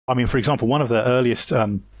I mean, for example, one of the earliest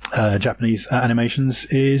Japanese animations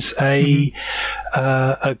is a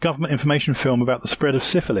government information film about the spread of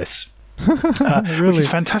syphilis, Really? which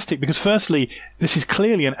is fantastic because, firstly, this is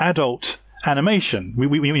clearly an adult animation.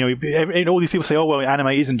 All these people say, "Oh, well, anime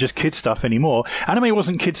isn't just kid stuff anymore." Anime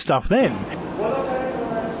wasn't kid stuff then.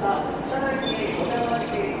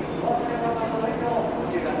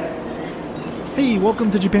 Hey,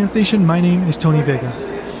 welcome to Japan Station. My name is Tony Vega.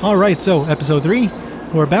 Alright, so episode 3,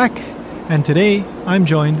 we're back, and today I'm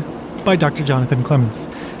joined by Dr. Jonathan Clements.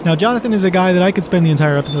 Now, Jonathan is a guy that I could spend the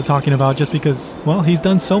entire episode talking about just because, well, he's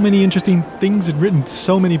done so many interesting things and written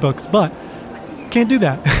so many books, but can't do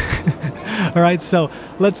that. Alright, so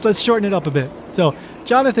let's shorten it up a bit. So,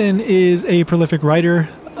 Jonathan is a prolific writer,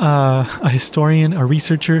 a historian, a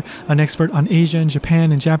researcher, an expert on Asia and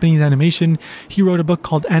Japan and Japanese animation. He wrote a book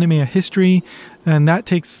called Anime A History, and that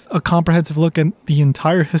takes a comprehensive look at the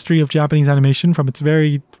entire history of Japanese animation from its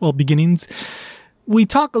very, beginnings. We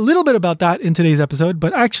talk a little bit about that in today's episode,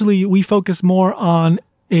 but actually we focus more on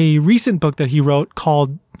a recent book that he wrote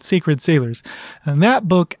called Sacred Sailors. And that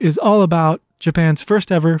book is all about Japan's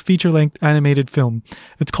first ever feature-length animated film.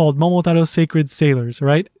 It's called Momotaro Sacred Sailors,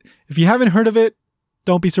 right? If you haven't heard of it,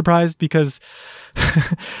 don't be surprised because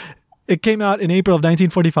it came out in April of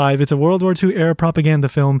 1945. It's a World War II era propaganda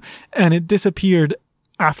film, and it disappeared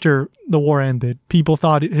after the war ended. People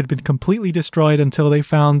thought it had been completely destroyed until they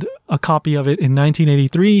found a copy of it in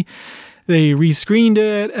 1983. They rescreened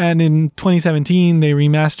it, and in 2017, they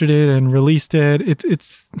remastered it and released it.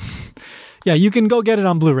 It's yeah, you can go get it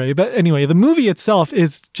on Blu-ray. But anyway, the movie itself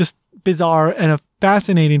is just bizarre and a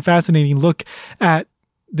fascinating look at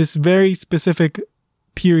this very specific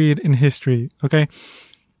period in history, okay?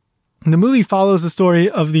 The movie follows the story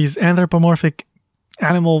of these anthropomorphic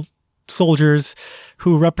animal soldiers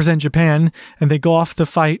who represent Japan, and they go off to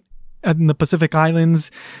fight in the Pacific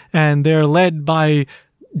Islands, and they're led by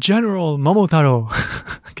General Momotaro.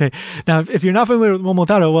 Okay, now if you're not familiar with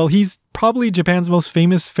Momotaro, well, he's probably Japan's most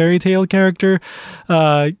famous fairy tale character.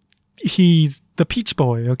 He's the peach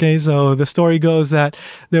boy, okay? So the story goes that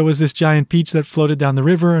there was this giant peach that floated down the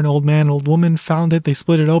river. An old man, old woman found it. They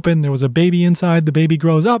split it open. There was a baby inside. The baby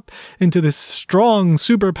grows up into this strong,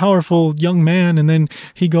 super powerful young man. And then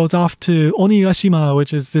he goes off to Onigashima,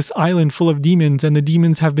 which is this island full of demons. And the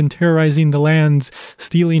demons have been terrorizing the lands,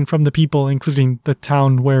 stealing from the people, including the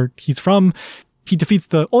town where he's from. He defeats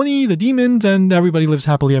the Oni, the demons, and everybody lives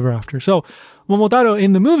happily ever after. So Momotaro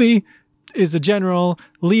in the movie is a general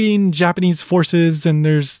leading Japanese forces, and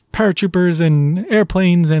there's paratroopers and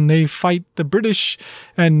airplanes, and they fight the British,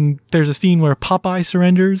 and there's a scene where Popeye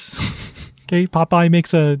surrenders. Okay, Popeye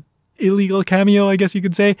makes a illegal cameo, I guess you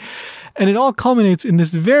could say. And it all culminates in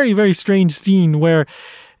this very, very strange scene where,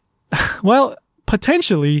 well,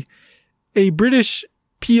 potentially a British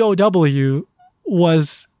POW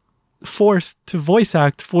was forced to voice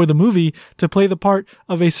act for the movie to play the part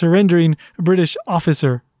of a surrendering British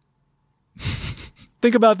officer.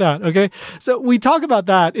 Think about that, okay? So we talk about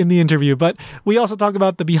that in the interview, but we also talk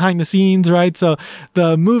about the behind the scenes, right? So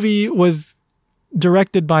the movie was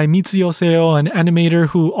directed by Mitsuyo Seo, an animator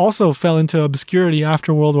who also fell into obscurity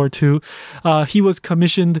after World War II. He was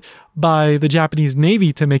commissioned by the Japanese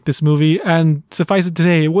Navy to make this movie, and suffice it to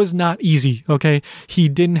say, it was not easy, okay? He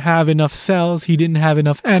didn't have enough cells, he didn't have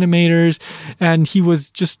enough animators, and he was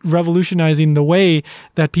just revolutionizing the way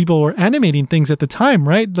that people were animating things at the time,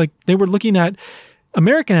 right? Like, they were looking at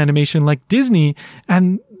American animation like Disney,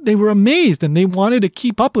 and they were amazed, and they wanted to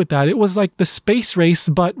keep up with that. It was like the space race,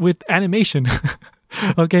 but with animation.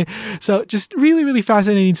 Okay, so just really, really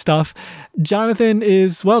fascinating stuff. Jonathan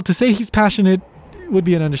is, well, to say he's passionate would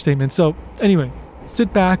be an understatement. So anyway,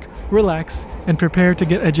 sit back, relax, and prepare to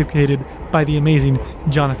get educated by the amazing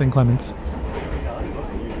Jonathan Clements.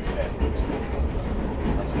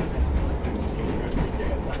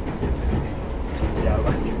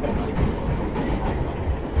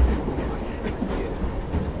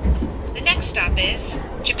 The next stop is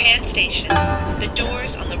Japan Station. The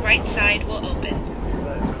doors on the right side will open.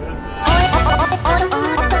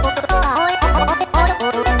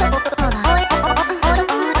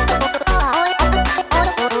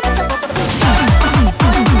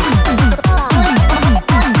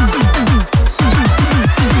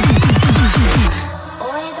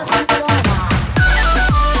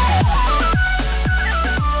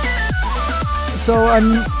 So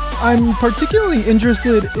I'm particularly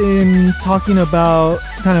interested in talking about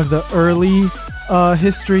kind of the early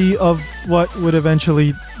history of what would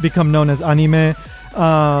eventually become known as anime.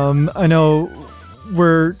 I know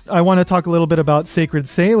I want to talk a little bit about Sacred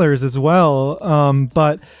Sailors as well.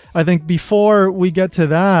 But I think before we get to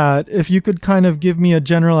that, if you could kind of give me a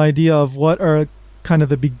general idea of what are kind of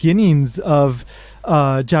the beginnings of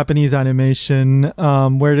Japanese animation,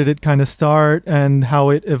 where did it kind of start and how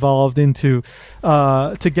it evolved into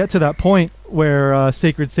to get to that point where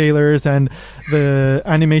Sacred Sailors and the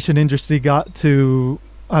animation industry got to,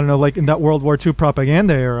 I don't know, like in that World War II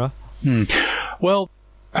propaganda era. Well,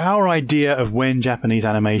 our idea of when Japanese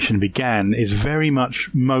animation began is very much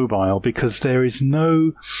mobile because there is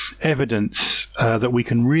no evidence that we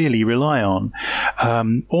can really rely on.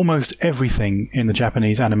 Almost everything in the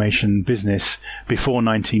Japanese animation business before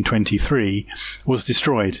 1923 was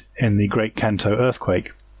destroyed in the Great Kanto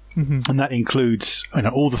earthquake. And that includes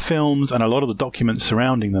all the films and a lot of the documents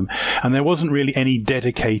surrounding them. And there wasn't really any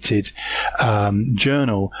dedicated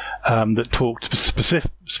journal that talked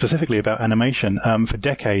specifically about animation for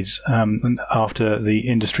decades after the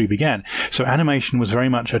industry began. So animation was very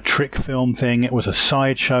much a trick film thing. It was a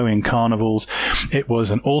sideshow in carnivals. It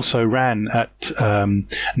was and also ran at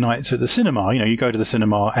nights at the cinema. You go to the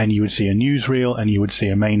cinema and you would see a newsreel and you would see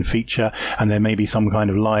a main feature and there may be some kind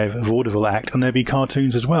of live vaudeville act and there'd be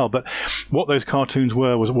cartoons as well. But what those cartoons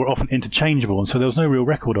were often interchangeable, and so there was no real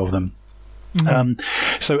record of them.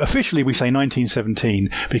 So officially we say 1917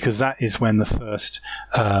 because that is when the first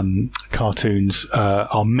cartoons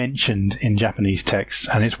are mentioned in Japanese texts,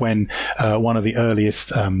 and it's when one of the earliest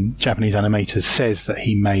Japanese animators says that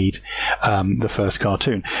he made the first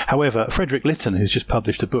cartoon. However, Frederick Lytton, who's just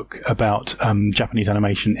published a book about Japanese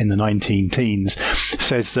animation in the 19-teens,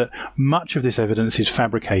 says that much of this evidence is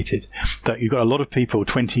fabricated, that you've got a lot of people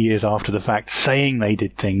 20 years after the fact saying they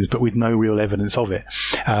did things but with no real evidence of it.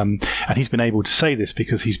 And he's been able to say this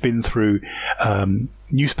because he's been through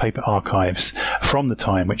newspaper archives from the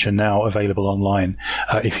time, which are now available online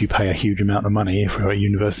if you pay a huge amount of money if you're a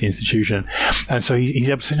university institution. And so he's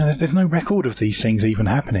able to say, there's no record of these things even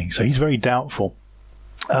happening. So he's very doubtful.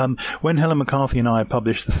 When Helen McCarthy and I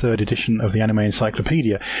published the third edition of the Anime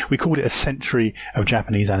Encyclopedia, we called it A Century of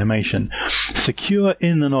Japanese Animation, secure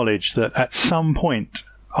in the knowledge that at some point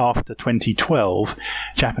after 2012,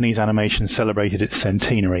 Japanese animation celebrated its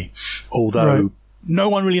centenary, although no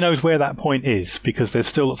one really knows where that point is because there's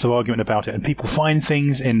still lots of argument about it, and people find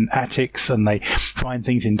things in attics and they find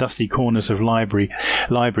things in dusty corners of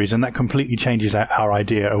libraries, and that completely changes our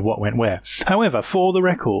idea of what went where. However, for the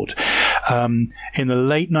record, in the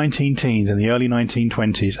late 19-teens and the early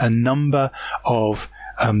 1920s, a number of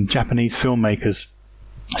Japanese filmmakers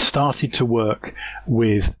started to work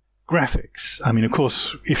with graphics. I mean, of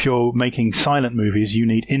course, if you're making silent movies, you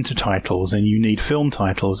need intertitles and you need film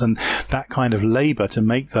titles, and that kind of labor to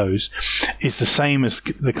make those is the same as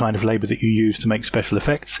the kind of labor that you use to make special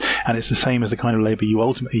effects, and it's the same as the kind of labor you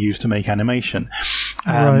ultimately use to make animation.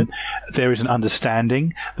 There is an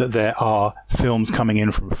understanding that there are films coming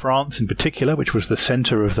in from France in particular, which was the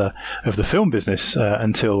center of the film business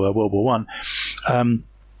until World War One.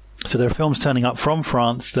 So there are films turning up from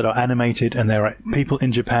France that are animated, and there are people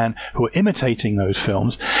in Japan who are imitating those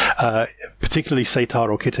films, particularly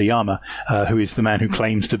Seitaro Kitayama, who is the man who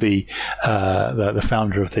claims to be the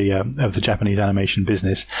founder of the Japanese animation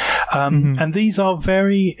business. And these are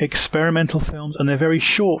very experimental films, and they're very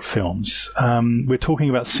short films. We're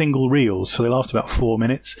talking about single reels, so they last about 4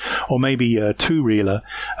 minutes, or maybe a two-reeler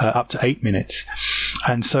up to 8 minutes.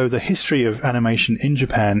 And so the history of animation in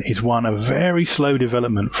Japan is one of very slow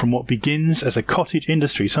development from what begins as a cottage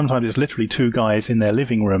industry. Sometimes it's literally two guys in their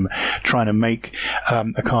living room trying to make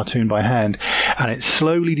a cartoon by hand, and it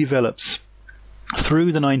slowly develops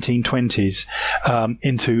through the 1920s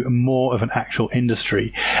into more of an actual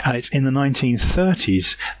industry. And it's in the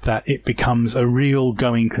 1930s that it becomes a real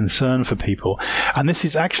going concern for people. And this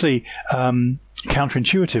is actually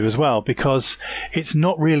counterintuitive as well, because it's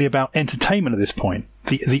not really about entertainment at this point.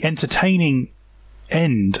 The entertaining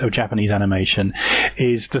end of Japanese animation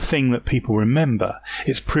is the thing that people remember.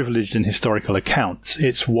 It's privileged in historical accounts.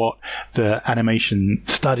 It's what the animation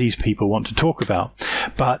studies people want to talk about.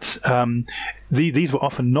 But these were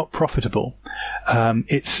often not profitable.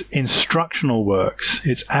 It's instructional works,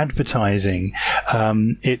 it's advertising,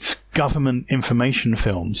 it's government information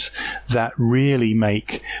films that really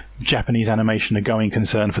make Japanese animation a going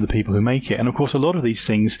concern for the people who make it. And of course, a lot of these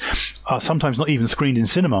things are sometimes not even screened in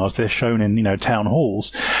cinemas. They're shown in, town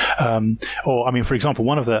halls. Or, I mean, for example,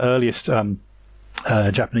 one of the earliest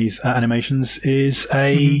Japanese animations is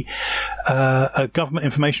a government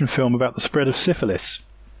information film about the spread of syphilis.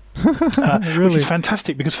 Really? Which is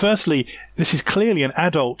fantastic because, firstly, this is clearly an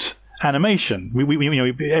adult animation.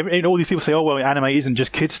 All these people say, "Oh, well, anime isn't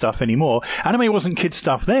just kid stuff anymore." Anime wasn't kid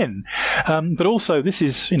stuff then, but also this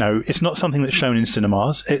is, it's not something that's shown in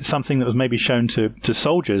cinemas. It's something that was maybe shown to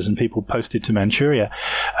soldiers and people posted to Manchuria.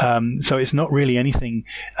 So it's not really anything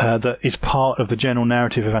that is part of the general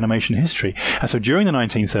narrative of animation history. And so during the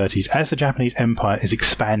 1930s, as the Japanese Empire is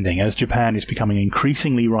expanding, as Japan is becoming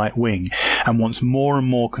increasingly right-wing and wants more and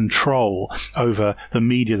more control over the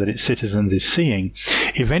media that its citizens is seeing,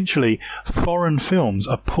 eventually foreign films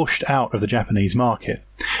are pushed out of the Japanese market.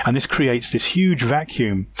 And this creates this huge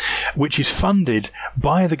vacuum, which is funded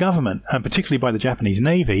by the government, and particularly by the Japanese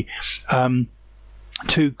Navy,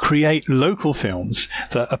 to create local films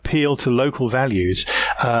that appeal to local values.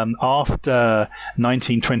 After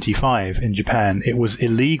 1925 in Japan, it was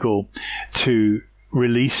illegal to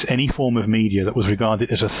release any form of media that was regarded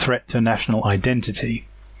as a threat to national identity,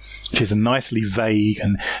 which is a nicely vague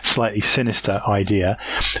and slightly sinister idea.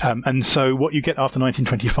 And so what you get after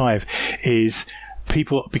 1925 is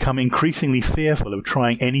people become increasingly fearful of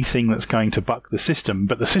trying anything that's going to buck the system,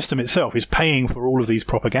 but the system itself is paying for all of these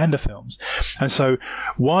propaganda films. And so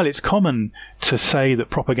while it's common to say that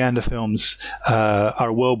propaganda films are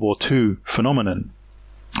a World War II phenomenon,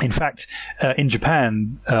 in fact, in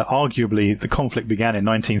Japan, arguably the conflict began in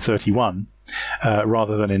 1931,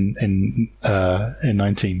 rather than in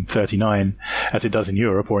 1939, as it does in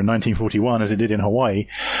Europe, or in 1941, as it did in Hawaii.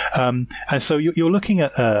 And so you're looking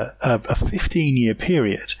at a 15-year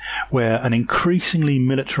period where an increasingly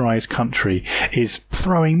militarized country is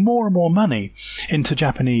throwing more and more money into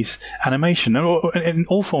Japanese animation and in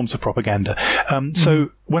all forms of propaganda.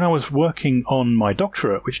 So when I was working on my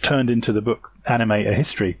doctorate, which turned into the book Anime: A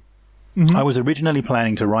History, I was originally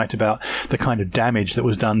planning to write about the kind of damage that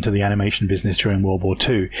was done to the animation business during World War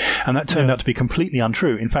II, and that turned out to be completely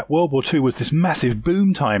untrue. In fact, World War II was this massive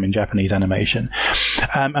boom time in Japanese animation,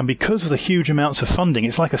 and because of the huge amounts of funding,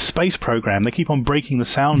 it's like a space program. They keep on breaking the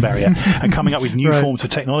sound barrier and coming up with new forms of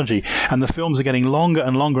technology, and the films are getting longer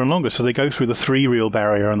and longer and longer, so they go through the 3-reel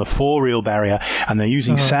barrier and the 4-reel barrier, and they're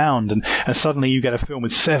using sound, and suddenly you get a film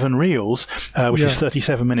with 7 reels, which is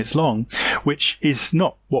 37 minutes long, which is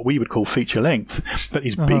not what we would call feature length, but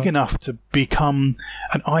is big enough to become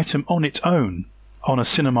an item on its own on a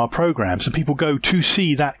cinema program. So people go to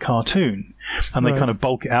see that cartoon, and they kind of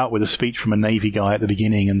bulk it out with a speech from a Navy guy at the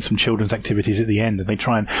beginning and some children's activities at the end, and they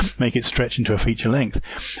try and make it stretch into a feature length.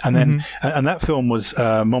 And then and that film was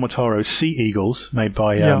Momotaro's Sea Eagles, made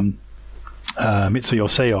by Mitsuyo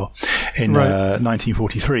Seo in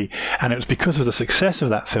 1943, and it was because of the success of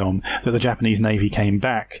that film that the Japanese Navy came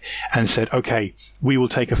back and said, okay, we will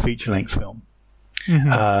take a feature-length film.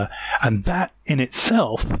 And that in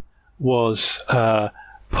itself was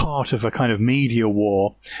part of a kind of media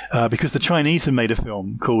war, because the Chinese had made a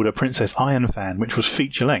film called A Princess Iron Fan, which was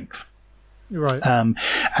feature-length.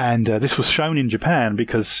 And this was shown in Japan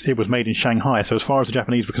because it was made in Shanghai. So as far as the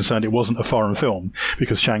Japanese were concerned, it wasn't a foreign film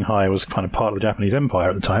because Shanghai was kind of part of the Japanese Empire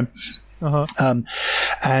at the time.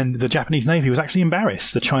 And the Japanese Navy was actually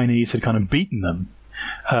embarrassed. The Chinese had kind of beaten them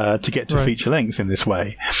to get to feature length in this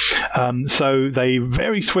way. So they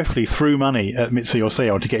very swiftly threw money at Mitsuyo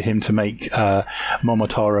Seo to get him to make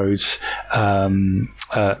Momotaro's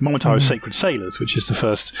Sacred Sailors, which is the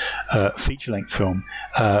first feature-length film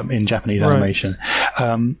in Japanese animation.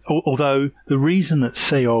 Although the reason that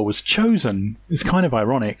Seo was chosen is kind of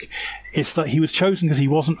ironic. It's that he was chosen because he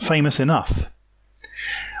wasn't famous enough.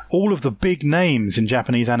 All of the big names in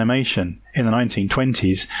Japanese animation in the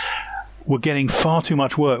 1920s were getting far too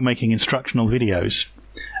much work making instructional videos,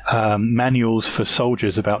 manuals for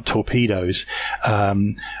soldiers about torpedoes.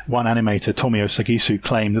 One animator, Tomio Sagisu,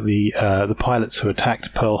 claimed that the pilots who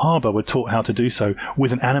attacked Pearl Harbor were taught how to do so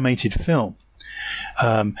with an animated film.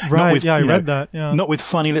 I read that. Yeah. Not with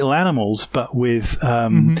funny little animals, but with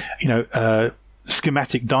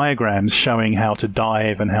schematic diagrams showing how to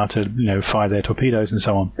dive and how to fire their torpedoes and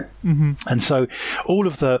so on. And so all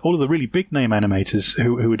of the really big name animators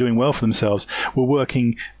who were doing well for themselves were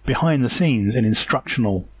working behind the scenes in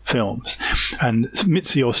instructional films, and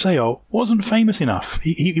Mitsuyo Seo wasn't famous enough.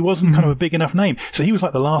 He wasn't kind of a big enough name, so he was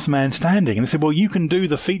like the last man standing, and they said, well, you can do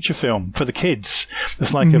the feature film for the kids.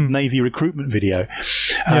 It's like a Navy recruitment video.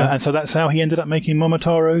 And so that's how he ended up making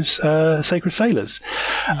Momotaro's Sacred Sailors,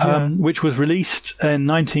 which was released in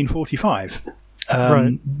 1945.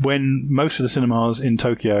 When most of the cinemas in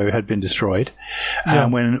Tokyo had been destroyed,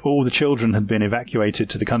 and when all the children had been evacuated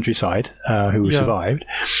to the countryside who survived,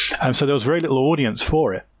 so there was very little audience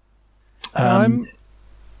for it. I'm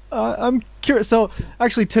curious. So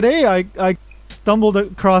actually today I stumbled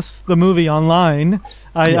across the movie online.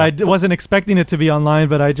 I wasn't expecting it to be online,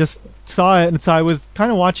 but I just saw it, and so I was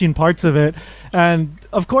kind of watching parts of it. And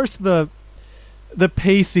of course, the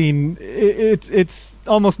pacing, it's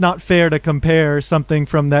almost not fair to compare something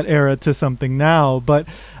from that era to something now, but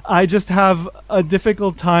I just have a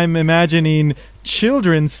difficult time imagining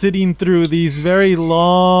children sitting through these very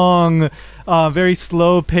long, very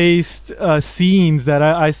slow-paced scenes that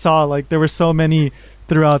I saw. Like, there were so many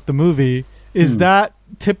throughout the movie. Is that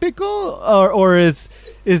typical, or is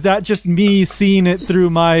that just me seeing it through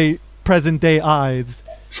my present-day eyes?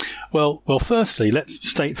 Well, firstly, let's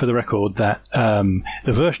state for the record that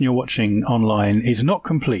the version you're watching online is not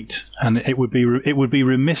complete, and it would be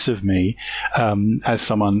remiss of me, as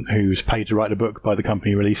someone who's paid to write a book by the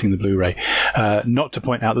company releasing the Blu-ray, not to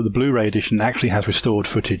point out that the Blu-ray edition actually has restored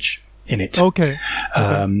footage in it. Okay.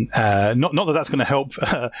 Not that that's going to help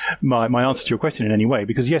my answer to your question in any way,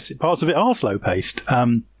 because yes, parts of it are slow-paced.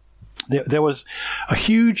 There was a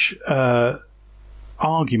huge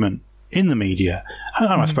argument in the media, and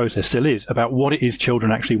I suppose there still is, about what it is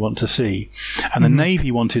children actually want to see. And the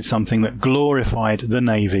Navy wanted something that glorified the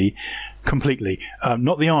Navy completely.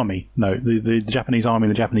 Not the Army. No, the Japanese Army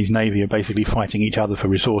and the Japanese Navy are basically fighting each other for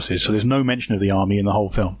resources, so there's no mention of the Army in the whole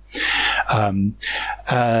film.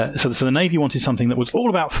 So the Navy wanted something that was all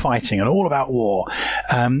about fighting and all about war.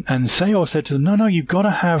 And Seo said to them, no, you've got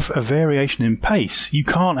to have a variation in pace. You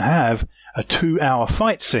can't have a 2-hour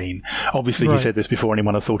fight scene. Obviously, He said this before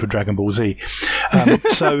anyone had thought of Dragon Ball Z.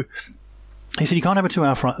 So he said, you can't have a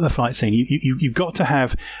 2-hour fight scene. You've got to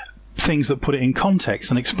have things that put it in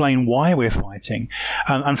context and explain why we're fighting.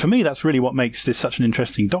 And for me, that's really what makes this such an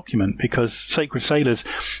interesting document, because Sacred Sailors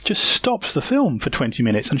just stops the film for 20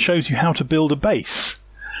 minutes and shows you how to build a base.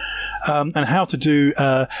 And how to do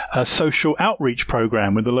a social outreach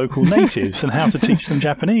program with the local natives, and how to teach them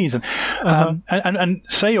Japanese. And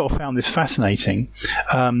Seo found this fascinating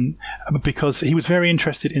because he was very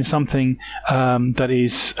interested in something that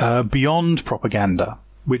is beyond propaganda,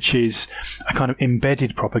 which is a kind of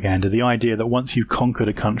embedded propaganda, the idea that once you've conquered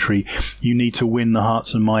a country, you need to win the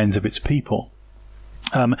hearts and minds of its people.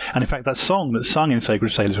 And in fact, that song that's sung in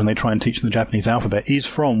Sacred Sailors when they try and teach them the Japanese alphabet is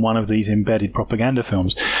from one of these embedded propaganda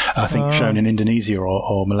films, I think shown in Indonesia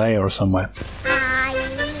or Malaya or somewhere.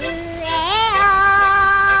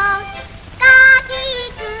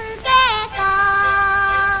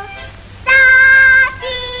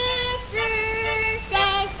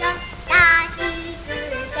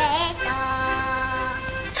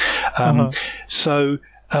 So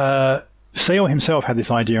Seo himself had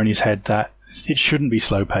this idea in his head that it shouldn't be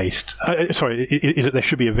slow-paced. Is that there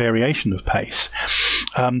should be a variation of pace.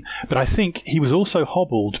 But I think he was also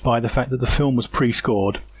hobbled by the fact that the film was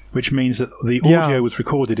pre-scored, which means that the audio was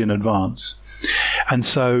recorded in advance. And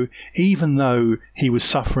so even though he was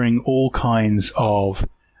suffering all kinds of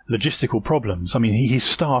logistical problems, I mean, his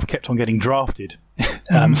staff kept on getting drafted.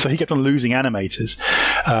 So he kept on losing animators.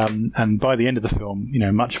 And by the end of the film,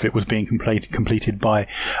 much of it was being completed by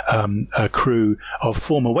a crew of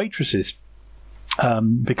former waitresses.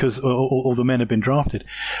 Because all the men had been drafted.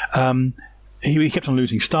 He kept on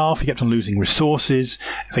losing staff, he kept on losing resources,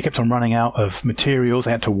 they kept on running out of materials,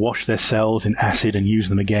 they had to wash their cells in acid and use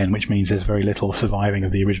them again, which means there's very little surviving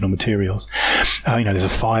of the original materials. There's a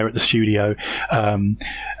fire at the studio,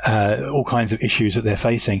 all kinds of issues that they're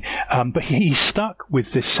facing. But he's stuck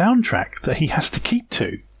with this soundtrack that he has to keep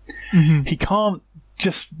to. He can't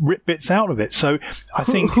just rip bits out of it. So I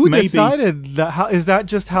think who maybe decided that? Is that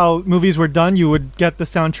just how movies were done? You would get the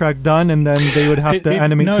soundtrack done, and then they would have to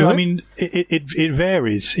animate to it. No, I mean it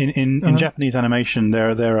varies. In Japanese animation,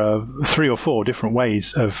 there are 3 or 4 different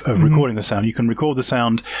ways of recording the sound. You can record the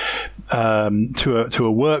sound to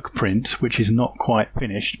a work print, which is not quite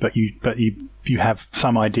finished, but you have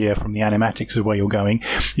some idea from the animatics of where you're going.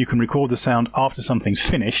 You can record the sound after something's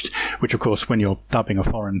finished, which of course when you're dubbing a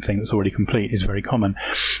foreign thing that's already complete is very common.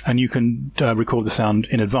 And you can record the sound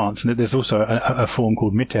in advance. And there's also a form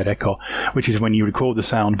called mitereko, which is when you record the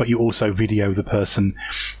sound but you also video the person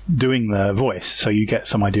doing the voice, so you get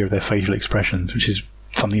some idea of their facial expressions, which is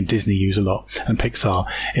something Disney use a lot, and Pixar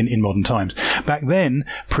in modern times. Back then,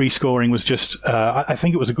 pre-scoring was just, I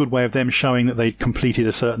think it was a good way of them showing that they'd completed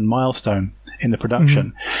a certain milestone in the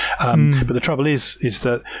production. But the trouble is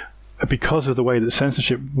that because of the way that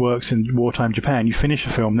censorship works in wartime Japan, you finish a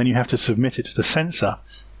film, then you have to submit it to the censor.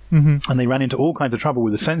 And they ran into all kinds of trouble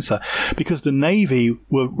with the censor because the Navy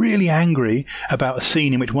were really angry about a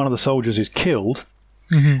scene in which one of the soldiers is killed.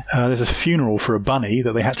 There's a funeral for a bunny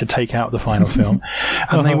that they had to take out of the final film,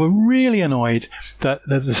 and they were really annoyed that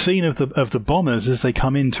the scene of the bombers as they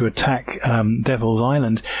come in to attack Devil's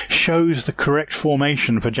Island shows the correct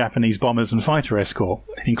formation for Japanese bombers and fighter escort,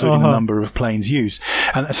 including the number of planes used.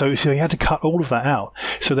 And so he had to cut all of that out.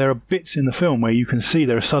 So there are bits in the film where you can see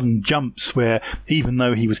there are sudden jumps where, even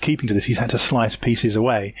though he was keeping to this, he's had to slice pieces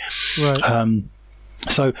away. Right.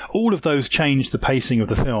 So all of those changed the pacing of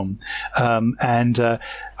the film, and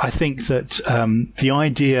I think that the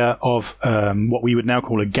idea of what we would now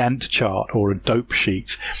call a Gantt chart or a dope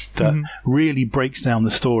sheet that really breaks down the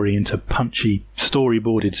story into punchy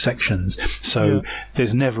storyboarded sections, so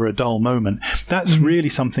there's never a dull moment. That's really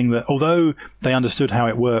something that, although they understood how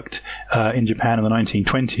it worked in Japan in the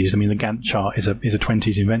 1920s, I mean, the Gantt chart is a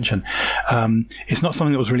 20s invention. It's not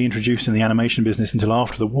something that was really introduced in the animation business until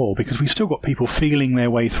after the war, because we've still got people feeling their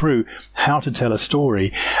way through how to tell a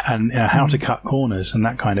story and how to cut corners and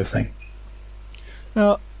that kind of thing.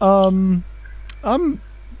 Now, I'm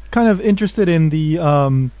kind of interested in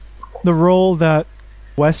the role that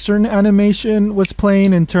Western animation was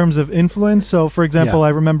playing in terms of influence. So, for example, I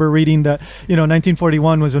remember reading that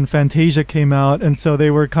 1941 was when Fantasia came out, and so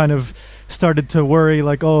they were kind of started to worry,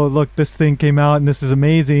 like, oh, look, this thing came out and this is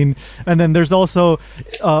amazing. And then there's also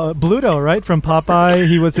Bluto, right, from Popeye.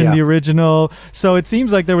 He was in the original. So it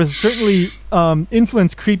seems like there was certainly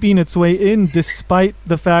influence creeping its way in, despite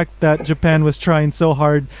the fact that Japan was trying so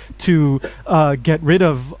hard to get rid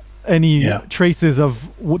of any traces of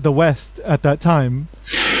the West at that time.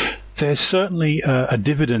 There's certainly a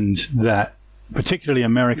dividend that particularly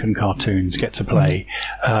American cartoons get to play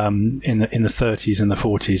in the 30s and the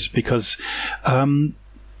 40s, because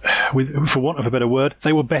for want of a better word,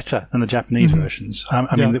 they were better than the Japanese versions.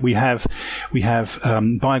 I mean, that we have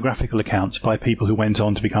biographical accounts by people who went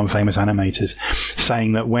on to become famous animators,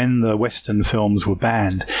 saying that when the Western films were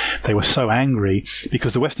banned, they were so angry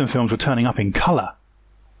because the Western films were turning up in color.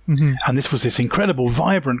 And this was this incredible,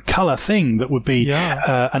 vibrant colour thing that would be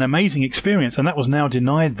an amazing experience, and that was now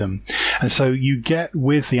denied them. And so you get,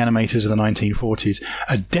 with the animators of the 1940s,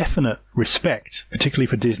 a definite respect, particularly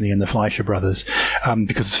for Disney and the Fleischer brothers,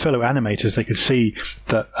 because as fellow animators, they could see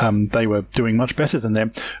that they were doing much better than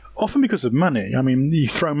them, often because of money. I mean, you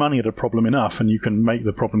throw money at a problem enough, and you can make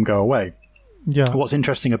the problem go away. What's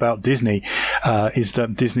interesting about Disney is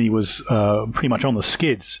that Disney was pretty much on the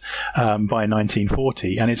skids by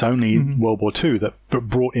 1940, and it's only World War II that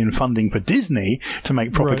brought in funding for Disney to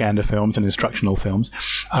make propaganda films and instructional films.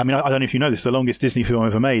 I mean, I don't know if you know this, the longest Disney film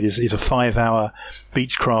ever made is a 5-hour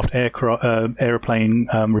Beechcraft airplane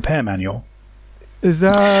repair manual. Is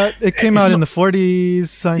that it came out in the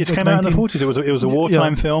 40s? It came out in the 40s. It was a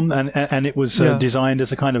wartime film, and it was designed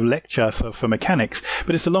as a kind of lecture for mechanics.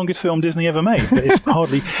 But it's the longest film Disney ever made. But it's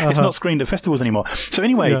hardly it's not screened at festivals anymore. So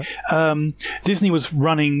anyway, Disney was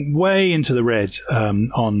running way into the red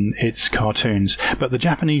on its cartoons, but the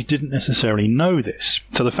Japanese didn't necessarily know this.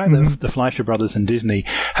 So the fact that the Fleischer brothers and Disney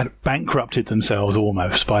had bankrupted themselves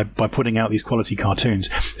almost by putting out these quality cartoons,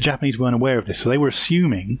 the Japanese weren't aware of this. So they were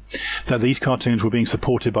assuming that these cartoons were being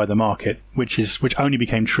supported by the market, which only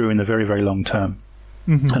became true in the very, very long term.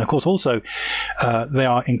 And of course, also, they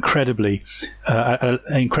are an incredibly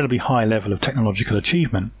high level of technological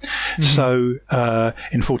achievement. So,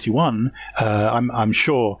 in 41, I'm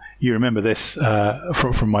sure you remember this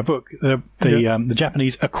from my book. The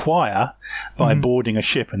Japanese acquire, by boarding a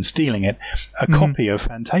ship and stealing it, a copy of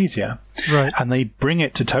Fantasia, and they bring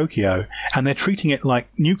it to Tokyo, and they're treating it like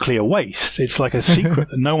nuclear waste. It's like a secret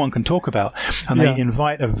that no one can talk about, and they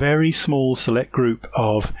invite a very small select group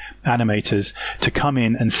of animators to come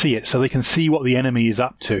in and see it, so they can see what the enemy is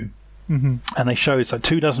up to. And they show it's like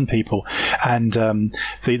 24 people, and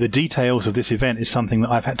the details of this event is something that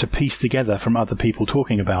I've had to piece together from other people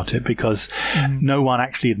talking about it, because no one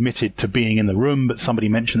actually admitted to being in the room, but somebody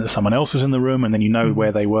mentioned that someone else was in the room, and then you know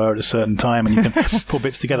where they were at a certain time, and you can put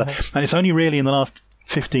bits together. And it's only really in the last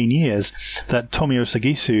 15 years that Tomio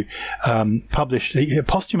Sagisu published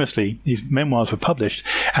posthumously, his memoirs were published,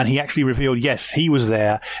 and he actually revealed, yes, he was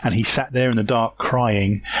there, and he sat there in the dark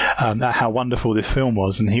crying at how wonderful this film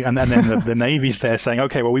was, and then the Navy's there saying,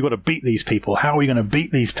 okay, well, we've got to beat these people. How are we going to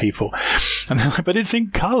beat these people? And they're like, but it's in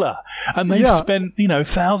color, and they've spent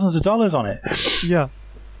thousands of dollars on it.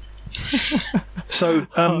 So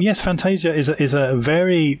yes, Fantasia is a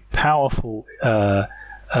very powerful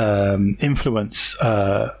influence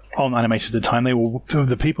on animation at the time.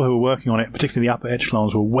 The people who were working on it, particularly the upper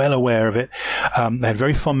echelons, were well aware of it. They had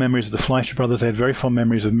very fond memories of the Fleischer brothers. They had very fond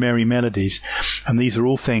memories of Merry Melodies, and these are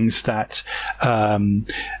all things that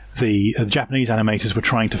the Japanese animators were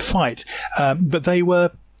trying to fight, but they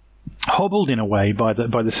were hobbled in a way by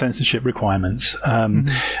the censorship requirements. I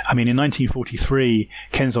mean, in 1943,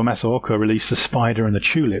 Kenzo Masaoka released The Spider and the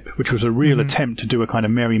Tulip, which was a real attempt to do a kind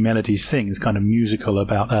of Merry Melodies thing, this kind of musical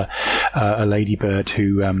about a ladybird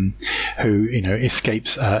who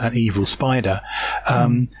escapes an evil spider.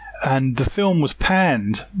 And the film was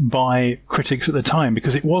panned by critics at the time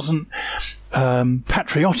because it wasn't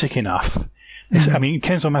patriotic enough. I mean,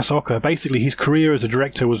 Kenzo Masaoka, basically his career as a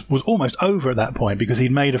director was almost over at that point because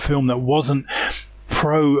he'd made a film that wasn't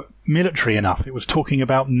pro-military enough. It was talking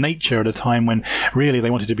about nature at a time when really they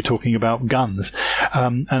wanted to be talking about guns. He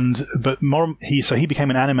became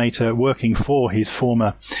an animator working for his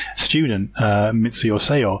former student, Mitsuyo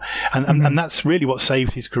Seo, and that's really what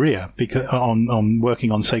saved his career because on working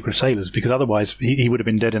on Sacred Sailors, because otherwise he would have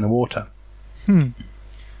been dead in the water.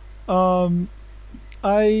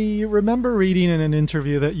 I remember reading in an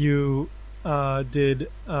interview that you did,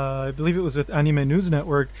 I believe it was with Anime News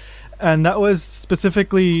Network, and that was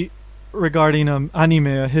specifically regarding anime,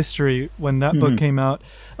 a history, when that book came out.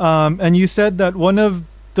 And you said that one of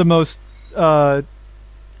the most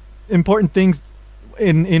important things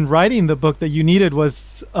in writing the book that you needed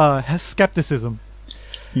was skepticism.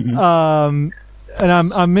 And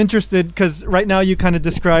I'm interested because right now you kind of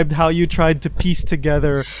described how you tried to piece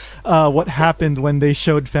together what happened when they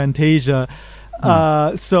showed Fantasia.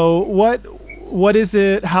 So what is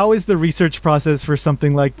it? How is the research process for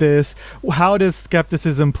something like this? How does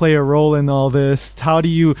skepticism play a role in all this? How do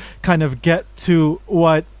you kind of get to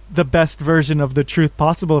what the best version of the truth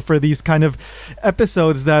possible for these kind of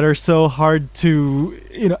episodes that are so hard to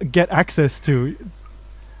get access to?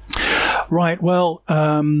 Right. Well,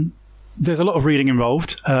 there's a lot of reading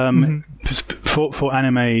involved. For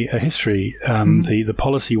anime history, the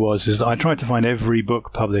policy is that I tried to find every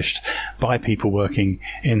book published by people working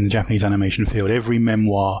in the Japanese animation field, every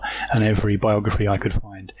memoir and every biography I could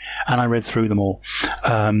find, and I read through them all.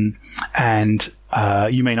 And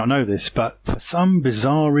you may not know this, but for some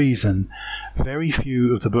bizarre reason, very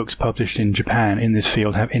few of the books published in Japan in this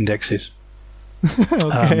field have indexes.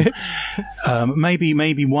 Okay.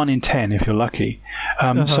 Maybe 1 in 10 if you're lucky.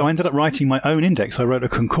 So I ended up writing my own index. I wrote a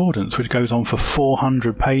concordance which goes on for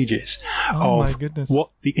 400 pages of what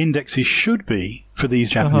the indexes should be for these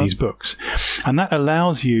Japanese books. And that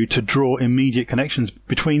allows you to draw immediate connections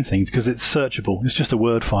between things because it's searchable. It's just a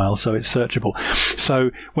Word file, so it's searchable.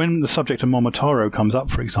 So when the subject of Momotaro comes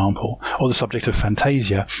up, for example, or the subject of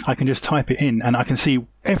Fantasia, I can just type it in and I can see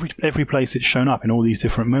every place it's shown up in all these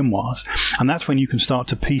different memoirs. And that's when you can start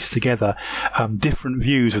to piece together different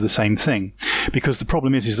views of the same thing. Because the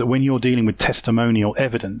problem is that when you're dealing with testimonial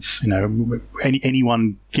evidence,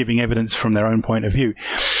 anyone giving evidence from their own point of view,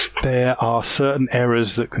 there are certain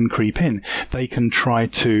errors that can creep in. They can try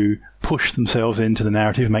to push themselves into the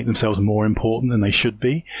narrative, make themselves more important than they should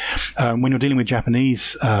be. When you're dealing with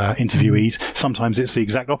Japanese interviewees, sometimes it's the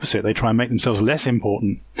exact opposite. They try and make themselves less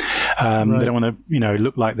important. They don't want to,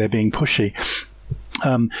 look like they're being pushy.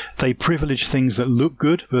 They privilege things that look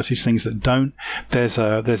good versus things that don't. There's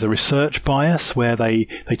a research bias where they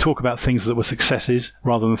talk about things that were successes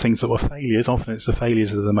rather than things that were failures. Often it's the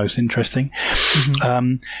failures that are the most interesting.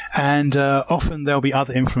 And often there'll be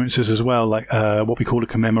other influences as well, like what we call a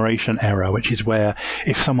commemoration error, which is where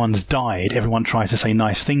if someone's died, everyone tries to say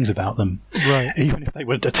nice things about them, even if they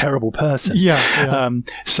were a terrible person.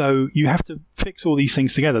 So you have to fix all these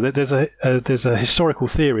things together. There's a historical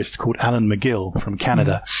theorist called Alan McGill from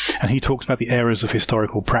Canada, and he talks about the errors of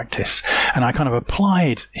historical practice, and I kind of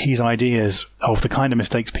applied his ideas of the kind of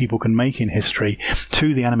mistakes people can make in history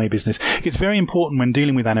to the anime business. It's very important when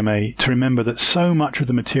dealing with anime to remember that so much of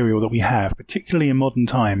the material that we have, particularly in modern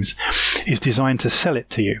times, is designed to sell it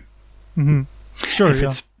to you.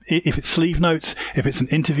 If it's sleeve notes, if it's an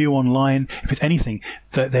interview online, if it's anything,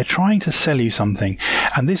 they're trying to sell you something.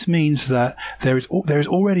 And this means that there is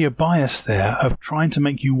already a bias there of trying to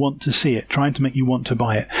make you want to see it, trying to make you want to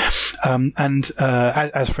buy it.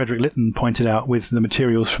 As Frederick Litton pointed out with the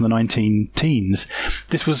materials from the 19-teens,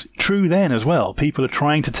 this was true then as well. People are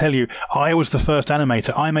trying to tell you, I was the first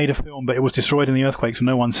animator. I made a film, but it was destroyed in the earthquakes and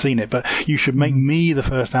no one's seen it. But you should make me the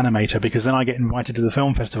first animator because then I get invited to the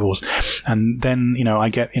film festivals. And then, I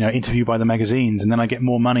get interviewed by the magazines, and then I get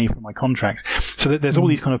more money for my contracts. So that there's all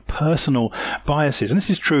these kind of personal biases, and this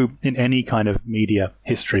is true in any kind of media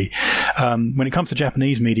history. When it comes to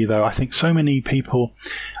Japanese media, though, I think so many people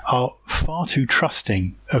are far too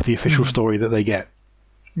trusting of the official story that they get.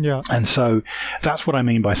 And so that's what I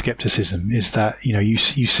mean by skepticism, is that you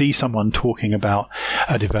see someone talking about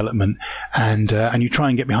a development and you try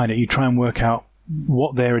and get behind it. You try and work out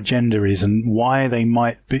what their agenda is and why they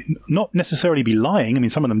might be, not necessarily be lying. I mean,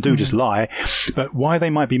 some of them do just lie, but why they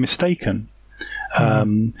might be mistaken.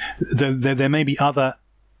 There may be other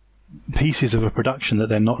pieces of a production that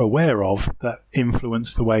they're not aware of that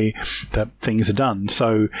influence the way that things are done.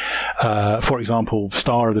 So, for example,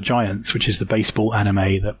 Star of the Giants, which is the baseball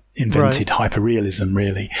anime that invented hyperrealism,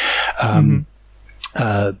 really.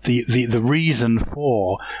 The reason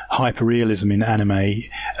for hyperrealism in anime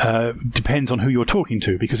depends on who you're talking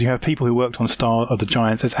to, because you have people who worked on Star of the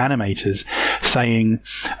Giants as animators saying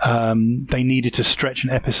they needed to stretch an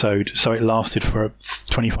episode so it lasted for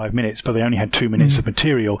 25 minutes, but they only had 2 minutes of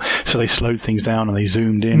material, so they slowed things down and they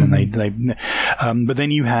zoomed in and but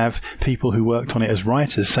then you have people who worked on it as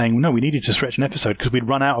writers saying, no, we needed to stretch an episode because we'd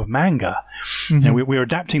run out of manga. You know, we were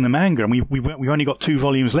adapting the manga and we only got 2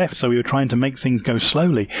 volumes left, so we were trying to make things go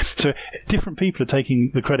slowly. So different people are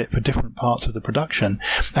taking the credit for different parts of the production,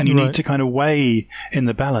 and you need to kind of weigh in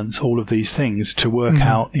the balance all of these things to work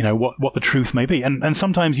out, you know, what the truth may be. And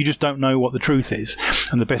sometimes you just don't know what the truth is,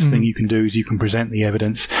 and the best thing you can do is you can present the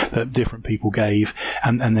evidence that different people gave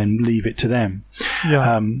and then leave it to them.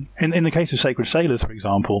 In the case of Sacred Sailors, for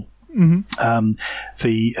example, there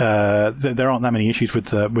aren't that many issues with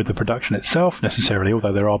the production itself necessarily,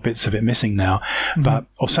 although there are bits of it missing now. But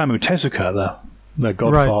Osamu Tezuka, the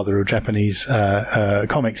godfather of Japanese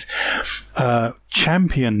comics,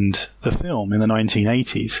 championed the film in the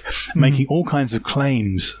 1980s, making all kinds of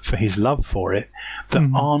claims for his love for it that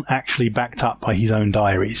aren't actually backed up by his own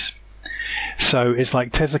diaries. So it's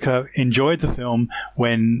like Tezuka enjoyed the film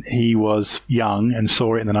when he was young and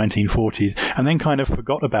saw it in the 1940s, and then kind of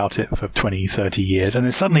forgot about it for 20, 30 years. And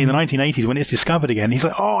then suddenly in the 1980s, when it's discovered again, he's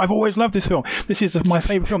like, oh, I've always loved this film. This is my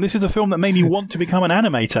favorite film. This is the film that made me want to become an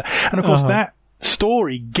animator. And of course, that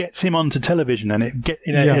story gets him onto television, and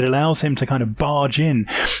it allows him to kind of barge in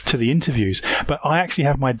to the interviews. But I actually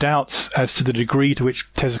have my doubts as to the degree to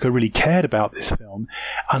which Tezuka really cared about this film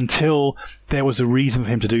until there was a reason for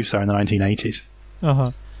him to do so in the 1980s.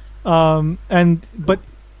 But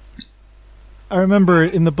I remember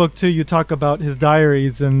in the book too, you talk about his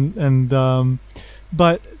diaries,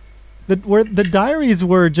 but the diaries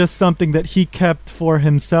were just something that he kept for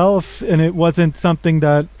himself, and it wasn't something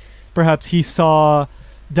that perhaps he saw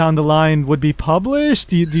down the line would be published.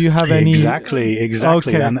 Do you have any? Exactly.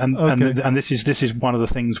 Okay. And this is one of the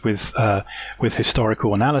things with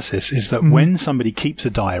historical analysis is that when somebody keeps a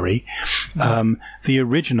diary, the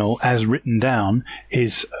original, as written down,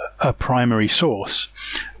 is a primary source.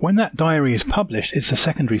 When that diary is published, it's a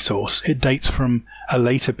secondary source. It dates from a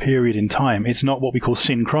later period in time. It's not what we call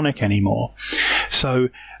synchronic anymore. So,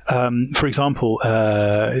 for example,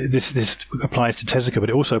 this applies to Tezuka, but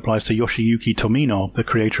it also applies to Yoshiyuki Tomino, the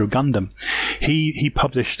creator of Gundam. He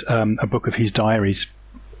published a book of his diaries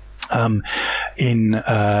in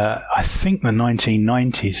I think the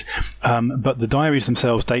 1990s, but the diaries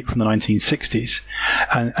themselves date from the 1960s.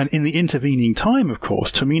 And in the intervening time, of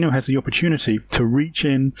course, Tomino has the opportunity to reach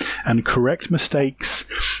in and correct mistakes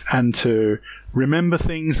and to remember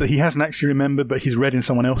things that he hasn't actually remembered, but he's read in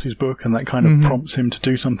someone else's book, and that kind of prompts him to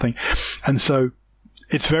do something. And so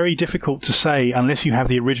it's very difficult to say, unless you have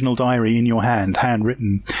the original diary in your hand,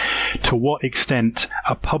 handwritten, to what extent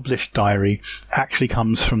a published diary actually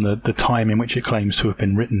comes from the time in which it claims to have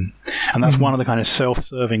been written. And that's one of the kind of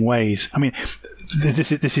self-serving ways. I mean,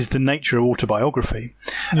 this is the nature of autobiography.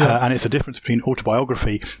 And it's the difference between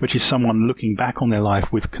autobiography, which is someone looking back on their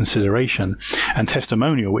life with consideration, and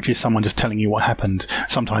testimonial, which is someone just telling you what happened,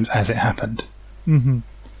 sometimes as it happened.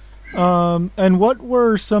 And what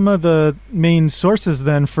were some of the main sources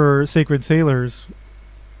then for Sacred Sailors?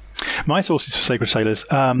 My sources for Sacred Sailors,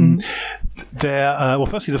 well,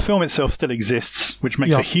 firstly, the film itself still exists, which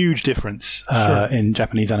makes a huge difference in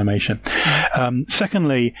Japanese animation.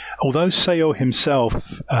 Secondly, although Seo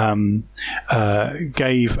himself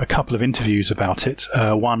gave a couple of interviews about it,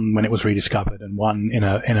 one when it was rediscovered and one in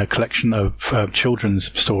a collection of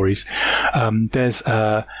children's stories, there's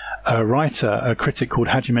a writer, a critic called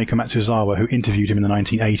Hajime Komatsuzawa, who interviewed him in the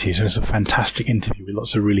 1980s. And it's a fantastic interview with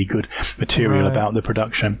lots of really good material about the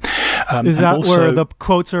production. Is that also where the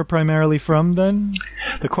quotes are primarily from then?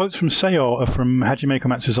 The quotes from Seo are from Hajime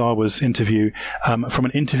Komatsuzawa's interview, from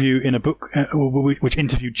an interview in a book which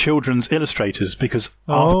interviewed children's illustrators, because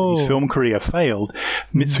after his film career failed,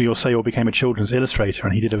 Mitsuyo Seo became a children's illustrator,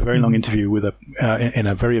 and he did a very long interview with in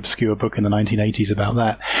a very obscure book in the 1980s about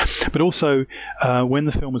that. But also, when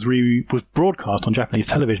the film was broadcast on Japanese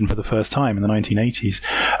television for the first time in the 1980s,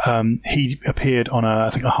 he appeared on I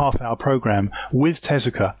think a half-hour program with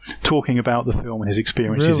Tezuka talking about the film and his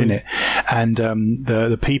experiences in it. And the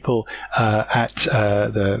the people at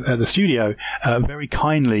the studio very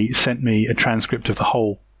kindly sent me a transcript of the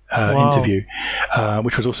whole interview,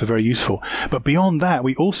 which was also very useful. But beyond that,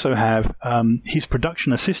 we also have his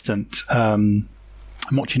production assistant,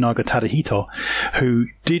 Mochinaga Tadahito, who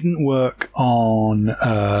didn't work on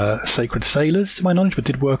Sacred Sailors, to my knowledge, but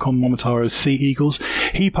did work on Momotaro's Sea Eagles.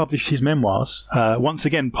 He published his memoirs, once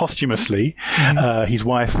again posthumously. His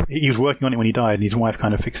wife, he was working on it when he died, and his wife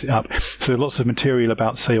kind of fixed it up. So there's lots of material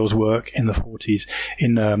about Seo's work in the 40s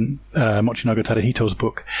in Mochinaga Tadahito's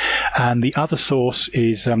book. And the other source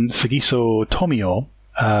is Sugiso Tomio,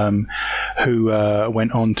 who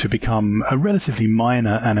went on to become a relatively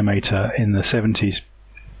minor animator in the 70s.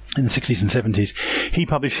 In the 60s and 70s, he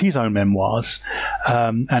published his own memoirs,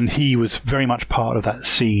 and he was very much part of that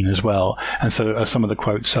scene as well. And so some of the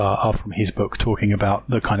quotes are from his book, talking about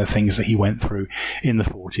the kind of things that he went through in the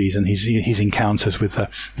 40s and his encounters with the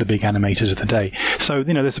big animators of the day. So,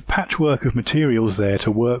 there's a patchwork of materials there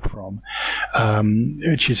to work from,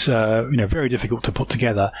 which is, very difficult to put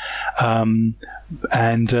together.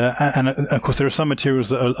 And of course, there are some materials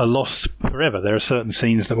that are lost forever. There are certain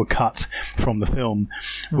scenes that were cut from the film,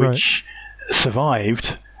 which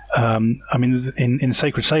survived. In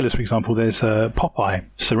Sacred Sailors, for example, there's Popeye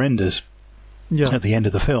surrenders at the end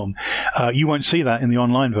of the film. You won't see that in the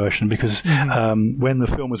online version because when the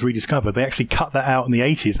film was rediscovered, they actually cut that out in the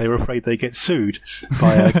 80s. They were afraid they'd get sued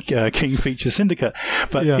by a King Feature syndicate.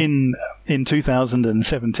 But in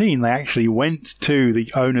 2017, they actually went to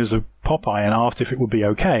the owners of Popeye and asked if it would be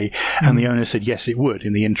okay, and the owner said yes, it would,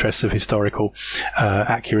 in the interests of historical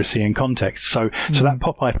accuracy and context. So that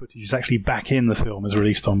Popeye footage is actually back in the film as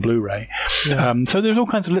released on Blu-ray. So there's all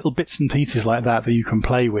kinds of little bits and pieces like that you can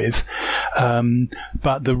play with.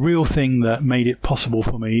 But the real thing that made it possible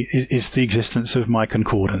for me is the existence of my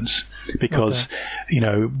concordance, because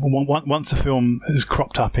once a film is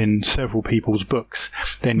cropped up in several people's books,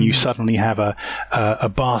 then you suddenly have a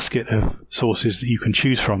basket of sources that you can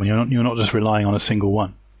choose from, and you're not just relying on a single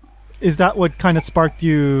one. Is that what kind of sparked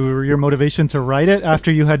your motivation to write it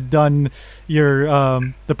after you had done your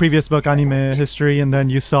the previous book, Anime History, and then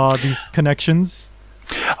you saw these connections?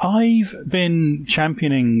 I've been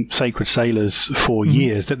championing Sacred Sailors for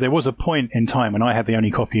years. That there was a point in time when I had the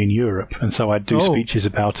only copy in Europe, and so I'd do speeches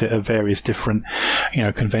about it at various different,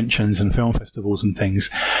 conventions and film festivals and things,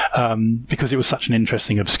 because it was such an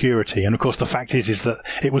interesting obscurity. And of course, the fact is that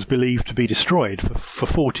it was believed to be destroyed for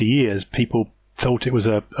 40 years. People thought it was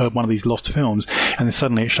one of these lost films, and then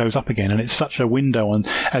suddenly it shows up again, and it's such a window on,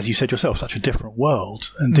 as you said yourself, such a different world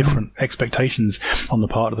and different expectations on the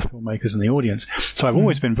part of the filmmakers and the audience. So I've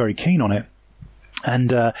always been very keen on it.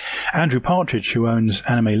 And Andrew Partridge, who owns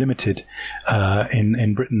Anime Limited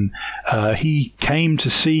in Britain, he came to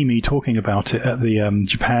see me talking about it at the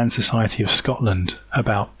Japan Society of Scotland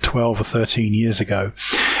about 12 or 13 years ago.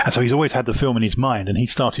 And so he's always had the film in his mind, and he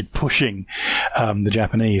started pushing the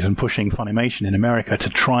Japanese and pushing Funimation in America to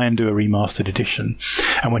try and do a remastered edition.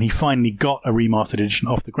 And when he finally got a remastered edition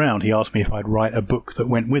off the ground, he asked me if I'd write a book that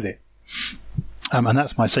went with it. And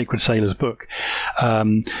that's my Sacred Sailors book. But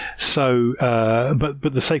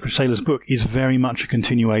the Sacred Sailors book is very much a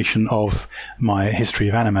continuation of my history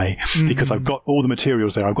of anime, because I've got all the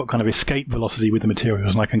materials there. I've got kind of escape velocity with the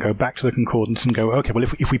materials, and I can go back to the concordance and go, okay, well,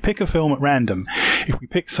 if we pick a film at random, if we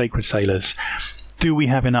pick Sacred Sailors, do we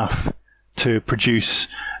have enough to produce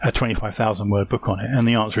a 25,000 word book on it? And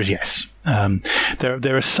the answer is yes.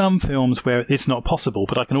 There are some films where it's not possible,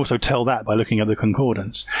 but I can also tell that by looking at the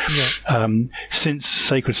concordance. Since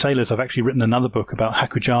Sacred Sailors, I've actually written another book about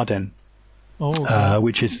Hakujaden,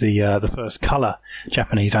 which is the first color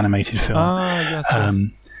Japanese animated film. Yes.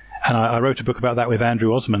 And I wrote a book about that with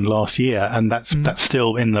Andrew Osmond last year, and that's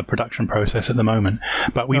still in the production process at the moment.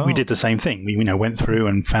 But we did the same thing. We went through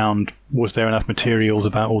and found, was there enough materials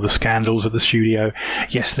about all the scandals at the studio?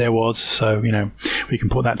 Yes, there was. So, we can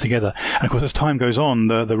put that together. And of course, as time goes on,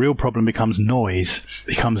 the real problem becomes noise. It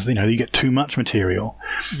becomes, you get too much material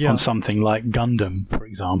on something like Gundam, for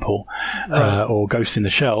example, or Ghost in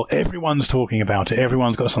the Shell. Everyone's talking about it.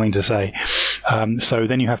 Everyone's got something to say. So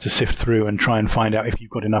then you have to sift through and try and find out if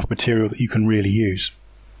you've got enough material that you can really use.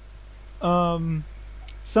 Something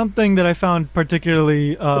that I found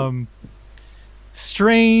particularly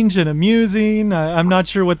strange and amusing, I'm not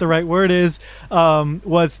sure what the right word is,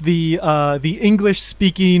 was the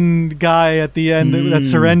English-speaking guy at the end that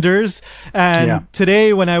surrenders. And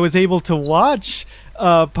today, when I was able to watch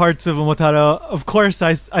parts of Momotaro, of course,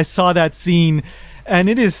 I saw that scene, and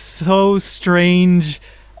it is so strange.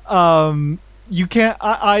 You can't.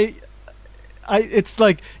 it's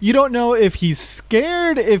like you don't know if he's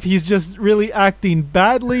scared, if he's just really acting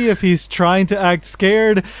badly, if he's trying to act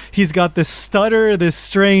scared. He's got this stutter, this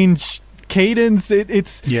strange cadence.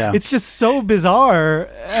 It's just so bizarre.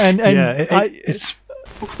 It's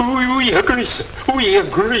We agree, sir. We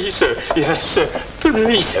agree, sir. Yes, sir.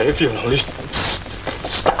 Please, sir, if you'll only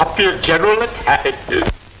stop your general attack.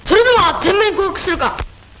 それでは全面降伏するか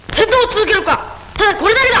戦闘を続けるかただこ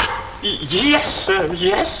れだけだ Yes, sir.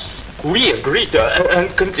 Yes. We agreed to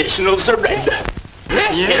unconditional surrender.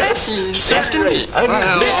 Yes, certainly.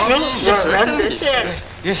 Unconditional surrender.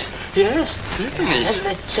 Yes. Yes, certainly.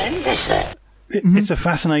 Surrender, sir. It's a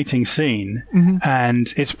fascinating scene,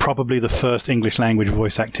 and it's probably the first English language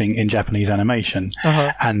voice acting in Japanese animation.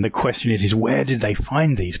 And the question is where did they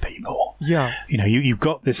find these people? Yeah. You know, you've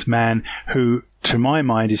got this man who, to my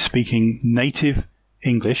mind, is speaking native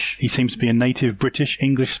English. He seems to be a native British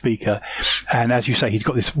English speaker, and as you say, he's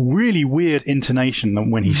got this really weird intonation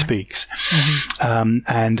when he speaks.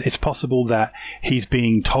 And it's possible that he's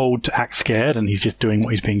being told to act scared and he's just doing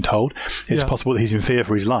what he's being told. It's possible that he's in fear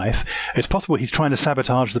for his life. It's possible he's trying to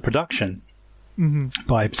sabotage the production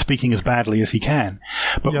by speaking as badly as he can.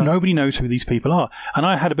 But nobody knows who these people are. And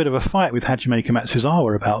I had a bit of a fight with Hajime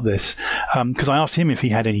Matsuzawa about this, because I asked him if he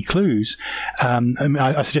had any clues.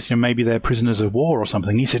 I suggested maybe they're prisoners of war or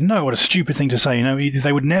something. He said, no, what a stupid thing to say. You know,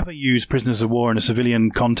 they would never use prisoners of war in a civilian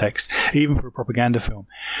context, even for a propaganda film.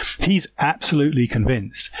 He's absolutely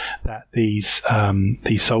convinced that these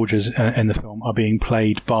soldiers in the film are being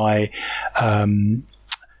played by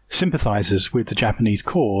sympathizers with the Japanese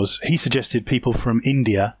cause. He suggested people from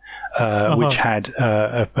India, which had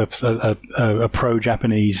a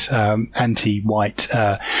pro-Japanese, anti-white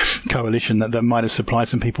coalition that might have supplied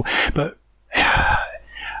some people. But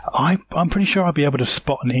I'm pretty sure I'd be able to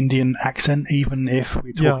spot an Indian accent, even if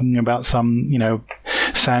we're talking about some,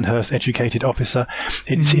 Sandhurst-educated officer.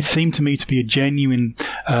 It seemed to me to be a genuine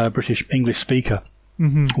British English speaker.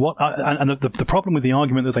 The problem with the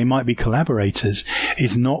argument that they might be collaborators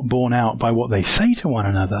is not borne out by what they say to one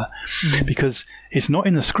another, because it's not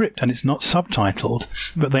in the script and it's not subtitled,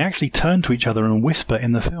 but they actually turn to each other and whisper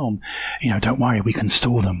in the film, don't worry, we can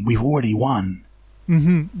stall them. We've already won.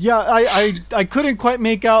 Yeah, I couldn't quite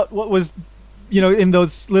make out what was in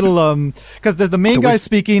those little because the main guy's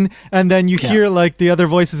speaking and then you hear like the other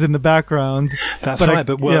voices in the background. That's right,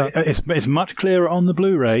 it's much clearer on the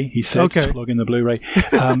Blu-ray. He said, flogging the Blu-ray.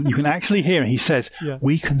 You can actually hear, he says,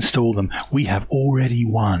 we can stall them. We have already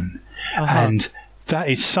won. And that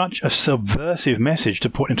is such a subversive message to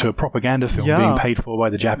put into a propaganda film being paid for by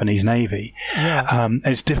the Japanese Navy. And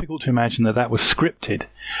it's difficult to imagine that was scripted.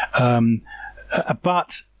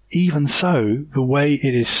 But even so, the way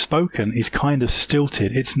it is spoken is kind of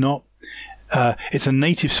stilted. It's not. It's a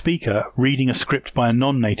native speaker reading a script by a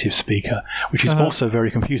non-native speaker, which is also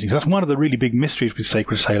very confusing. So that's one of the really big mysteries with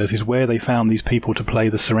Sacred Sailors, is where they found these people to play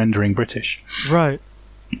the surrendering British. Right.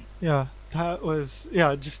 Yeah, that was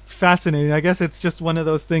just fascinating. I guess it's just one of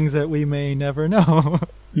those things that we may never know.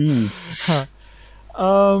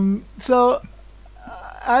 So,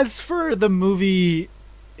 as for the movie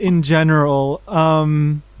in general,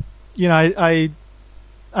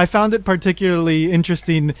 I found it particularly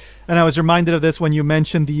interesting, and I was reminded of this when you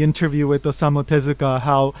mentioned the interview with Osamu Tezuka,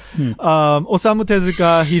 how Osamu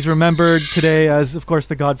Tezuka, he's remembered today as, of course,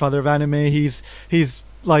 the godfather of anime. He's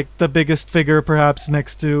like the biggest figure perhaps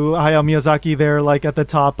next to Hayao Miyazaki there, like at the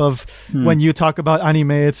top of when you talk about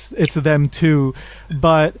anime, it's them too.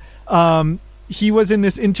 But he was in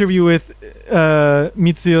this interview with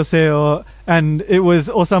Mitsuyo Seo, and it was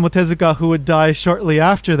Osamu Tezuka who would die shortly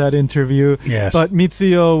after that interview. Yes. But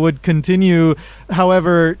Mitsuyo would continue.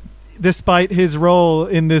 However, despite his role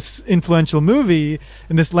in this influential movie,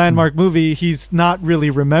 in this landmark movie, he's not really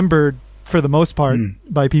remembered for the most part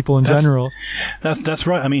by people in general. That's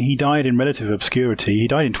right. I mean, he died in relative obscurity. He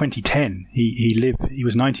died in 2010. He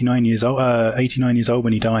was 89 years old, 89 years old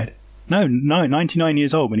when he died. No, 99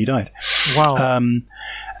 years old when he died. Wow.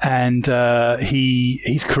 And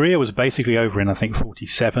his career was basically over in, I think,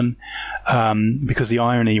 47, because the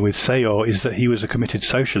irony with Seo is that he was a committed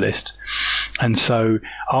socialist. And so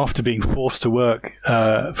after being forced to work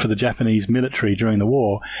for the Japanese military during the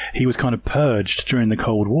war, he was kind of purged during the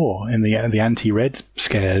Cold War in the anti-red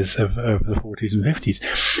scares of the 40s and 50s.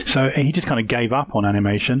 So he just kind of gave up on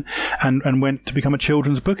animation and went to become a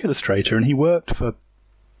children's book illustrator. And he worked for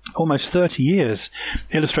almost 30 years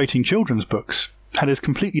illustrating children's books. Had his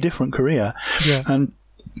completely different career, and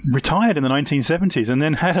retired in the 1970s, and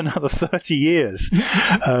then had another 30 years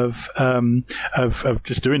of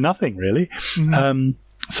just doing nothing really.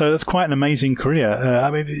 So that's quite an amazing career. I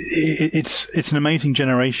mean, it's an amazing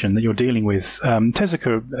generation that you're dealing with.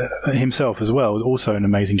 Tezuka himself as well is also an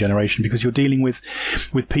amazing generation, because you're dealing with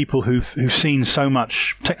people who've seen so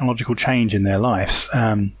much technological change in their lives.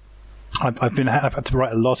 I've had to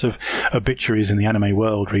write a lot of obituaries in the anime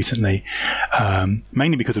world recently,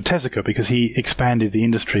 mainly because of Tezuka, because he expanded the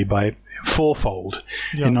industry by fourfold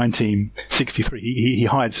in 1963. He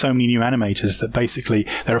hired so many new animators that basically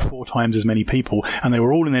there are 4 times as many people, and they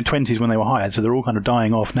were all in their 20s when they were hired, so they're all kind of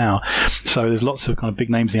dying off now. So there's lots of kind of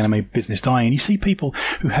big names in the anime business dying, and you see people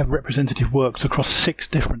who have representative works across 6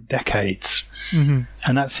 different decades. And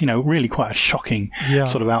that's, really quite a shocking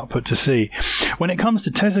sort of output to see. When it comes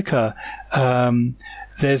to Tezuka,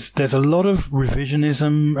 there's a lot of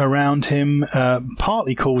revisionism around him,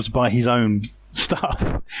 partly caused by his own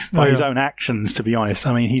stuff, by his own actions, to be honest.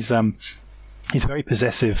 I mean, he's very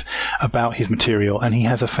possessive about his material, and he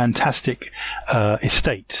has a fantastic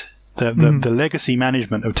estate. The legacy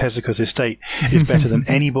management of Tezuka's estate is better than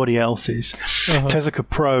anybody else's. Tezuka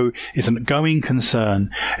Pro is an going concern.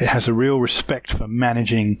 It has a real respect for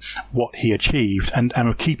managing what he achieved and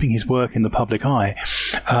of keeping his work in the public eye.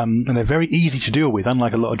 And they're very easy to deal with,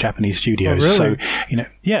 unlike a lot of Japanese studios. Really? So,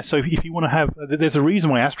 so if you want to have... There's a reason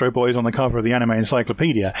why Astro Boy is on the cover of the Anime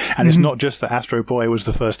Encyclopedia, and it's not just that Astro Boy was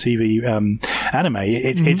the first TV anime.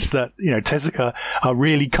 It's that, Tezuka are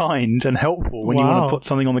really kind and helpful when you want to put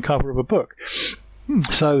something on the cover of a book.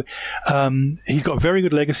 So he's got very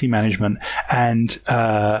good legacy management, and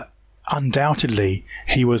undoubtedly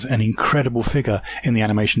he was an incredible figure in the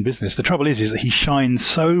animation business. The trouble is that he shines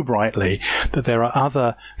so brightly that there are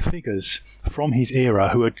other figures from his era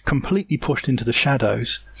who are completely pushed into the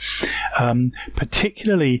shadows.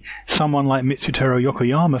 Particularly someone like Mitsutaro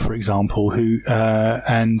Yokoyama, for example, who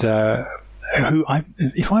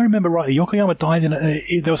if I remember rightly, Yokoyama died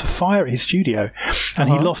there was a fire at his studio, and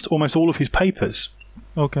he lost almost all of his papers.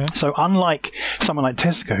 Okay. So unlike someone like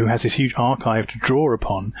Tezuka, who has this huge archive to draw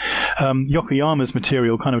upon, Yokoyama's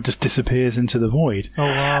material kind of just disappears into the void. Oh,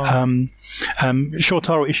 wow.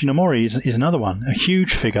 Shotaro Ishinomori is another one, a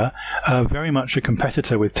huge figure, very much a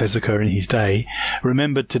competitor with Tezuka in his day,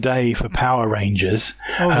 remembered today for Power Rangers,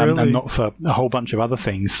 really? and not for a whole bunch of other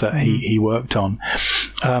things that he worked on.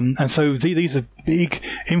 And so these are big,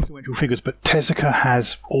 influential figures, but Tezuka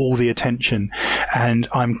has all the attention, and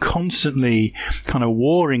I'm constantly kind of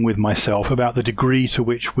warring with myself about the degree to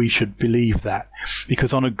which we should believe that.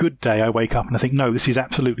 Because on a good day, I wake up and I think, no, this is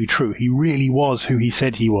absolutely true. He really was who he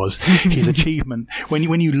said he was. His achievement, when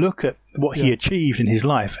you look at what he achieved in his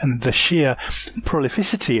life and the sheer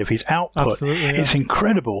prolificity of his output, it's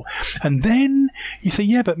incredible. And then you say,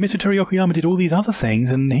 but Mitsutaro Yokoyama did all these other things,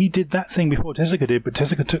 and he did that thing before Tezuka did, but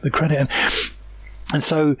Tezuka took the credit. And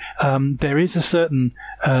so there is a certain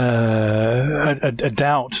a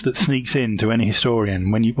doubt that sneaks into any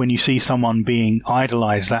historian when you see someone being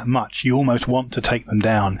idolized that much. You almost want to take them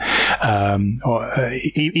down,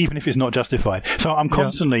 even if it's not justified. So I'm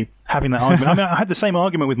constantly having that argument. I mean, I had the same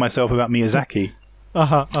argument with myself about Miyazaki.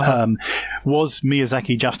 Was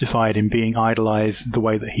Miyazaki justified in being idolized the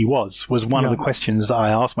way that he was one of the questions that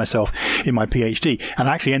I asked myself in my PhD, and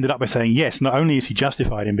I actually ended up by saying yes, not only is he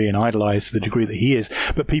justified in being idolized to the degree that he is,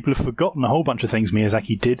 but people have forgotten a whole bunch of things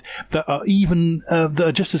Miyazaki did that are even that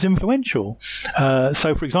are just as influential.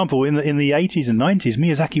 So for example, in the 80s and 90s,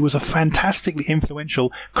 Miyazaki was a fantastically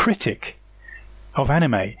influential critic of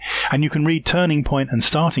anime, and you can read Turning Point and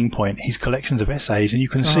Starting Point, his collections of essays, and you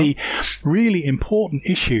can see really important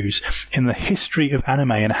issues in the history of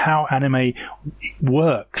anime and how anime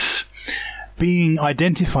works being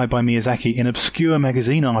identified by Miyazaki in obscure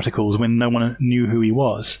magazine articles when no one knew who he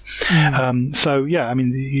was. So yeah, I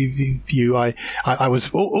mean, I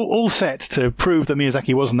was all set to prove that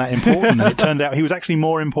Miyazaki wasn't that important, and it turned out he was actually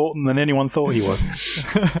more important than anyone thought he was.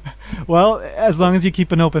 Well, as long as you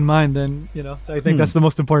keep an open mind, then I think that's the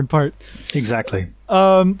most important part. Exactly.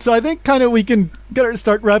 So I think kind of we can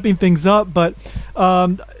start wrapping things up, but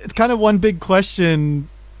it's kind of one big question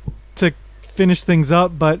to finish things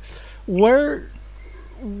up, but what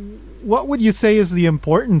would you say is the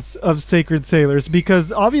importance of Sacred Sailors?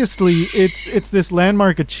 Because obviously it's this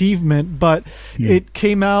landmark achievement, but it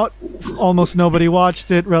came out, almost nobody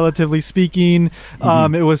watched it, relatively speaking.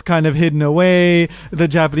 It was kind of hidden away. The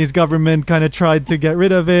Japanese government kind of tried to get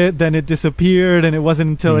rid of it. Then it disappeared, and it wasn't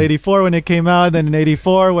until 84 when it came out. Then in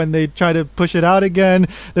 84, when they tried to push it out again,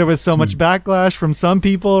 there was so much backlash from some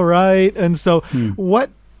people, right? And so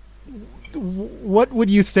what would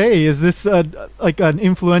you say? Is this like an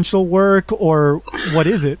influential work, or what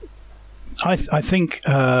is it? I think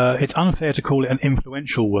it's unfair to call it an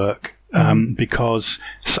influential work because,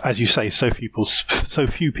 as you say, so few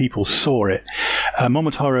people saw it.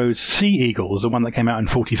 Momotaro's Sea Eagles, the one that came out in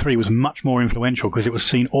 1943, was much more influential because it was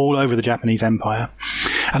seen all over the Japanese Empire.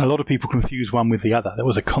 And a lot of people confuse one with the other. That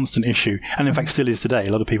was a constant issue, and in fact still is today.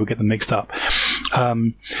 A lot of people get them mixed up.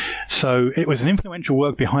 So it was an influential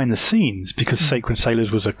work behind the scenes because Sacred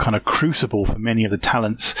Sailors was a kind of crucible for many of the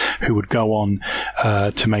talents who would go on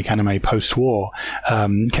to make anime post-war.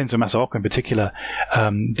 Kenzo Masaoka in particular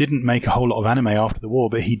didn't make a whole lot of anime after the war,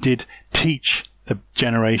 but he did teach the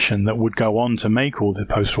generation that would go on to make all the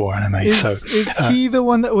post-war anime. Is he the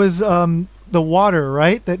one that was the water,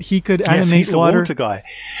 right? That he could animate yes, he's the water? Water guy.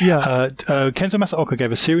 Yeah. Kenzo Masaoka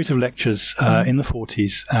gave a series of lectures in the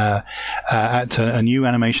 40s at a new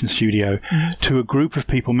animation studio to a group of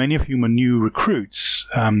people, many of whom were new recruits.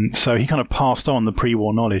 So he kind of passed on the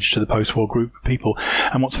pre-war knowledge to the post-war group of people.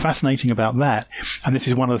 And what's fascinating about that, and this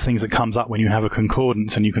is one of the things that comes up when you have a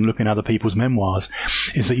concordance and you can look in other people's memoirs,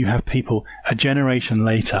 is that you have people a generation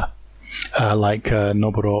later, like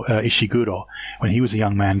Noboru Ishiguro, when he was a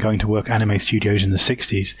young man going to work anime studios in the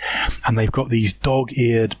 60s, and they've got these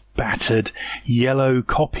dog-eared, battered, yellow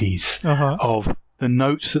copies of the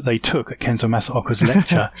notes that they took at Kenzo Masaoka's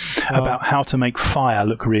lecture about how to make fire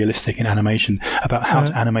look realistic in animation, about how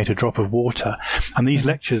to animate a drop of water. And these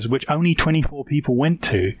lectures, which only 24 people went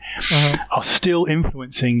to, are still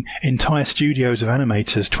influencing entire studios of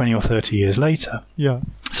animators 20 or 30 years later. Yeah.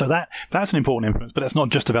 So that's an important influence, but that's not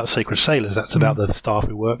just about Sacred Sailors, that's about the staff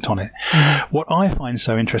who worked on it. What I find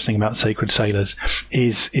so interesting about Sacred Sailors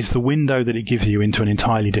is the window that it gives you into an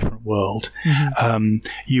entirely different world.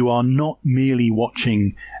 You are not merely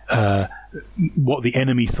watching what the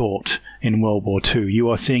enemy thought in World War II. You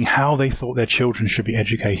are seeing how they thought their children should be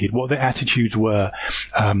educated, what their attitudes were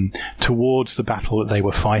towards the battle that they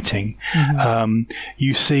were fighting.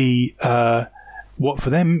 You see what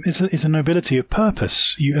for them is a nobility of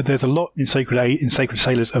purpose. There's a lot in Sacred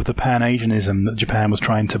Sailors of the Pan-Asianism that Japan was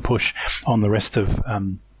trying to push on the rest of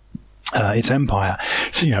its empire.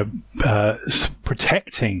 So,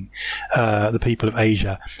 protecting the people of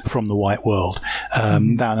Asia from the white world.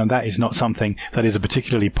 That is not something that is a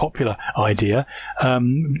particularly popular idea,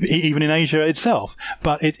 even in Asia itself.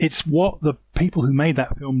 But it's what the people who made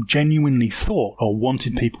that film genuinely thought or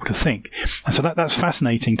wanted people to think. And so that's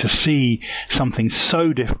fascinating to see something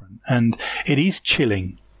so different. And it is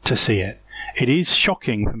chilling to see it. It is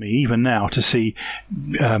shocking for me, even now, to see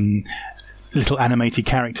little animated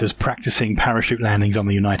characters practicing parachute landings on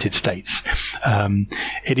the United States.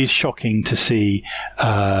 It is shocking to see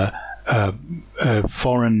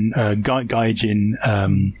foreign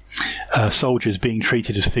gaijin soldiers being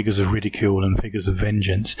treated as figures of ridicule and figures of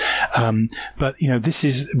vengeance. But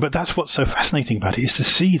that's what's so fascinating about it, is to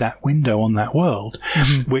see that window on that world,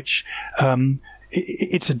 which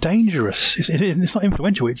it's a dangerous. It's not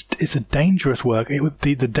influential. It's a dangerous work.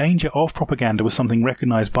 The danger of propaganda was something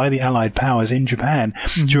recognised by the Allied powers in Japan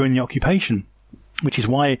during the occupation, which is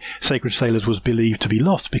why Sacred Sailors was believed to be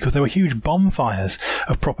lost, because there were huge bonfires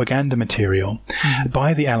of propaganda material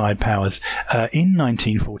by the Allied powers in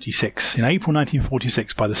 1946. In April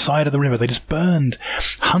 1946, by the side of the river, they just burned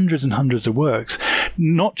hundreds and hundreds of works,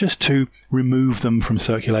 not just to remove them from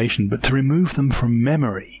circulation, but to remove them from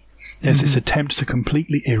memory. There's this attempt to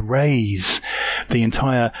completely erase the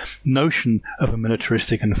entire notion of a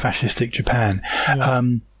militaristic and fascistic Japan.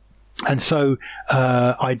 And so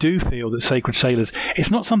I do feel that Sacred Sailors, it's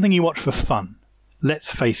not something you watch for fun.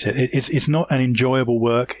 Let's face it, it's not an enjoyable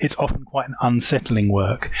work. It's often quite an unsettling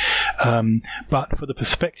work. But for the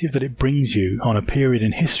perspective that it brings you on a period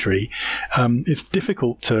in history, it's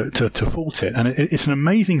difficult to fault it. And it's an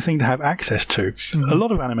amazing thing to have access to. A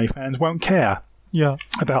lot of anime fans won't care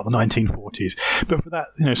about the 1940s, but for that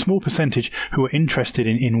small percentage who are interested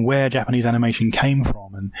in where Japanese animation came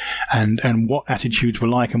from and what attitudes were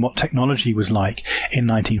like and what technology was like in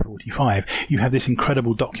 1945, you have this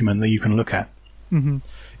incredible document that you can look at.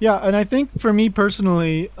 Yeah, and I think for me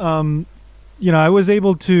personally, I was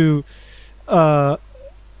able to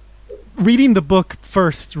reading the book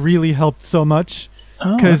first really helped so much,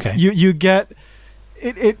 because you get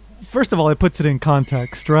it. First of all, it puts it in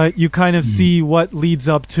context, right? You kind of see what leads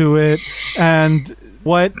up to it and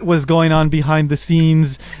what was going on behind the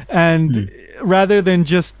scenes. And rather than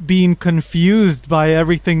just being confused by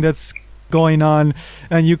everything that's going on,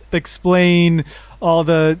 and you explain all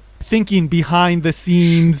the thinking behind the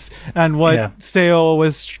scenes and what Seo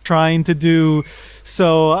was trying to do.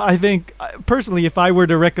 So I think, personally, if I were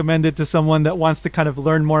to recommend it to someone that wants to kind of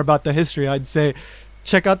learn more about the history, I'd say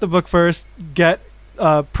check out the book first, get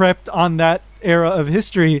prepped on that era of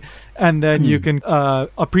history, and then you can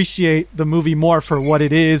appreciate the movie more for what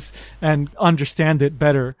it is and understand it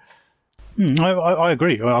better. I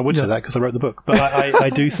agree. I would say that because I wrote the book. But I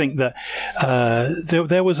do think that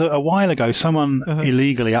there was a while ago, someone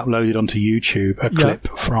illegally uploaded onto YouTube a clip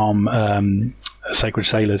from Sacred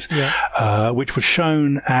Sailors, which was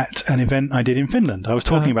shown at an event I did in Finland. I was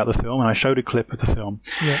talking about the film, and I showed a clip of the film.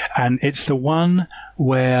 And it's the one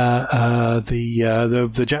where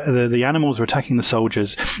the animals are attacking the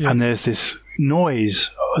soldiers, and there's this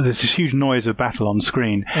huge noise of battle on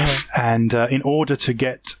screen, and in order to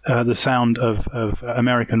get the sound of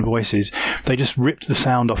American voices, they just ripped the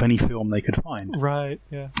sound off any film they could find. Right,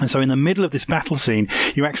 yeah. And so in the middle of this battle scene,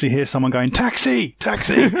 you actually hear someone going, "Taxi!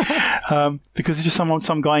 Taxi!" Because it's just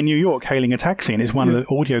some guy in New York hailing a taxi, and it's one of the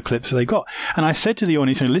audio clips that they got. And I said to the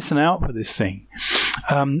audience, listen out for this thing.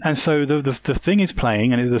 And so the thing is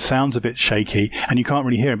playing, and the sound's a bit shaky, and you can't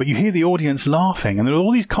really hear it, but you hear the audience laughing, and there are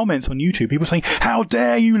all these comments on YouTube, people saying, "How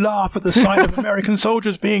dare you laugh at the sight of American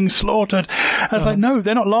soldiers being slaughtered?" And it's like, no,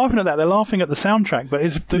 they're not laughing at that, they're laughing at the soundtrack, but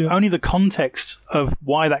it's only the context of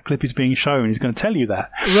why that clip is being shown is going to tell you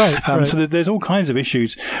that. Right. So there's all kinds of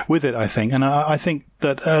issues with it, I think, and I think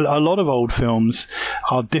that a lot of old films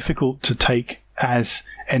are difficult to take as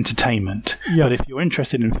entertainment. But if you're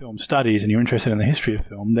interested in film studies and you're interested in the history of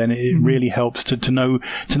film, then it really helps to know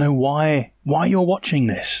why you're watching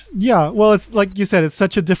this. Yeah, well, it's like you said, it's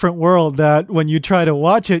such a different world that when you try to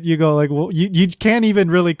watch it, you go like, well, you can't even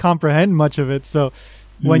really comprehend much of it. So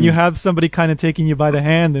when you have somebody kind of taking you by the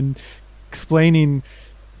hand and explaining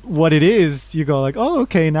what it is, you go like, oh,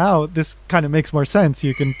 okay, now this kind of makes more sense.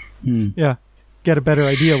 You can get a better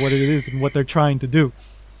idea what it is and what they're trying to do.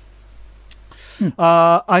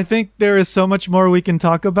 I think there is so much more we can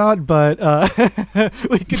talk about, but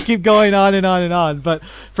we could keep going on and on and on, but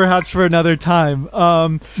perhaps for another time.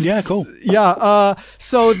 Cool.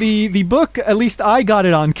 So the book, at least I got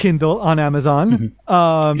it on Kindle on Amazon.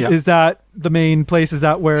 Is that the main place? Is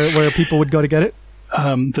that where people would go to get it?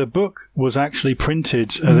 The book was actually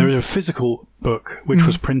printed. There is a physical book which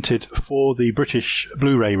was printed for the British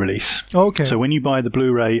Blu-ray release. Okay. So when you buy the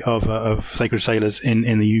Blu-ray of Sacred Sailors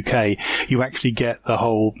in the UK, you actually get the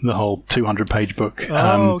whole 200-page book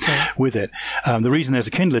with it. The reason there's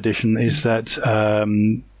a Kindle edition is that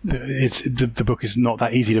the book is not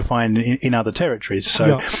that easy to find in other territories.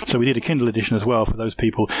 So we did a Kindle edition as well for those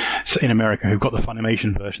people in America who've got the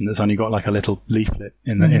Funimation version that's only got like a little leaflet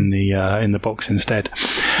in the box instead.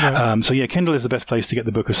 Right. Kindle is the best place to get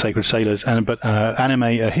the book of Sacred Sailors, but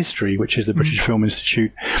Anime History, which is the British Film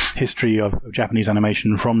Institute history of Japanese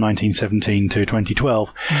animation from 1917 to 2012,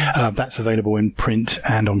 that's available in print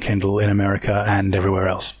and on Kindle in America and everywhere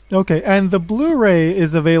else. Okay, and the Blu-ray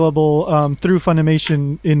is available through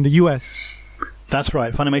Funimation in the US. That's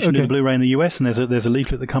right. Funimation did the Blu-ray in the US, and there's a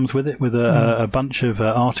leaflet that comes with it with a bunch of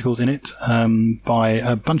articles in it by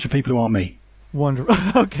a bunch of people who aren't me. Wonderful.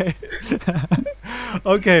 Okay.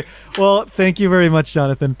 Okay. Well, thank you very much,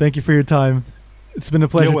 Jonathan. Thank you for your time. It's been a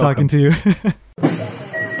pleasure talking to you.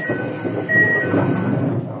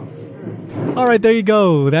 All right, there you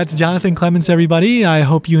go. That's Jonathan Clements, everybody. I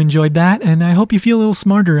hope you enjoyed that, and I hope you feel a little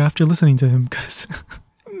smarter after listening to him, because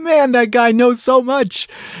man, that guy knows so much.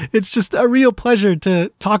 It's just a real pleasure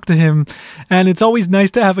to talk to him, and it's always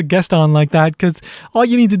nice to have a guest on like that, because all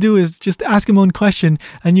you need to do is just ask him one question,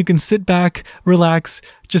 and you can sit back, relax,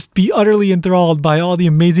 just be utterly enthralled by all the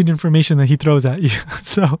amazing information that he throws at you.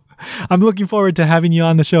 So I'm looking forward to having you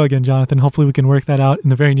on the show again, Jonathan. Hopefully we can work that out in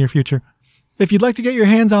the very near future. If you'd like to get your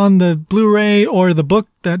hands on the Blu-ray or the book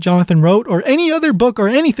that Jonathan wrote, or any other book or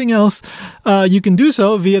anything else, you can do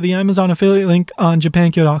so via the Amazon affiliate link on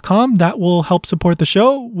japankyo.com. That will help support the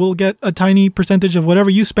show. We'll get a tiny percentage of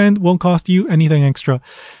whatever you spend. Won't cost you anything extra.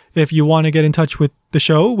 If you want to get in touch with the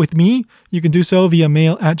show, with me, you can do so via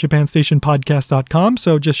mail at japanstationpodcast.com.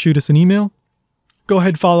 So just shoot us an email. Go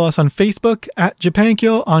ahead, follow us on Facebook at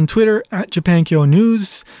Japankyo, on Twitter at Japankyo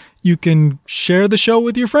News. You can share the show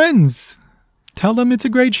with your friends. Tell them it's a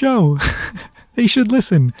great show. They should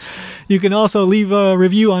listen. You can also leave a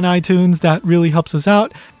review on iTunes. That really helps us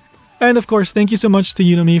out. And of course, thank you so much to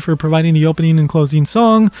Unami for providing the opening and closing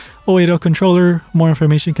song, Oedo Controller. More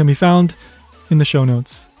information can be found in the show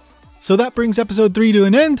notes. So that brings episode 3 to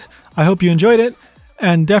an end. I hope you enjoyed it.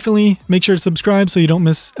 And definitely make sure to subscribe so you don't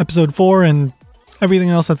miss episode 4 and everything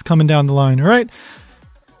else that's coming down the line. All right?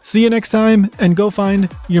 See you next time, and go find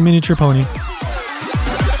your miniature pony.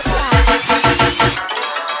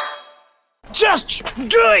 Just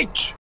do it!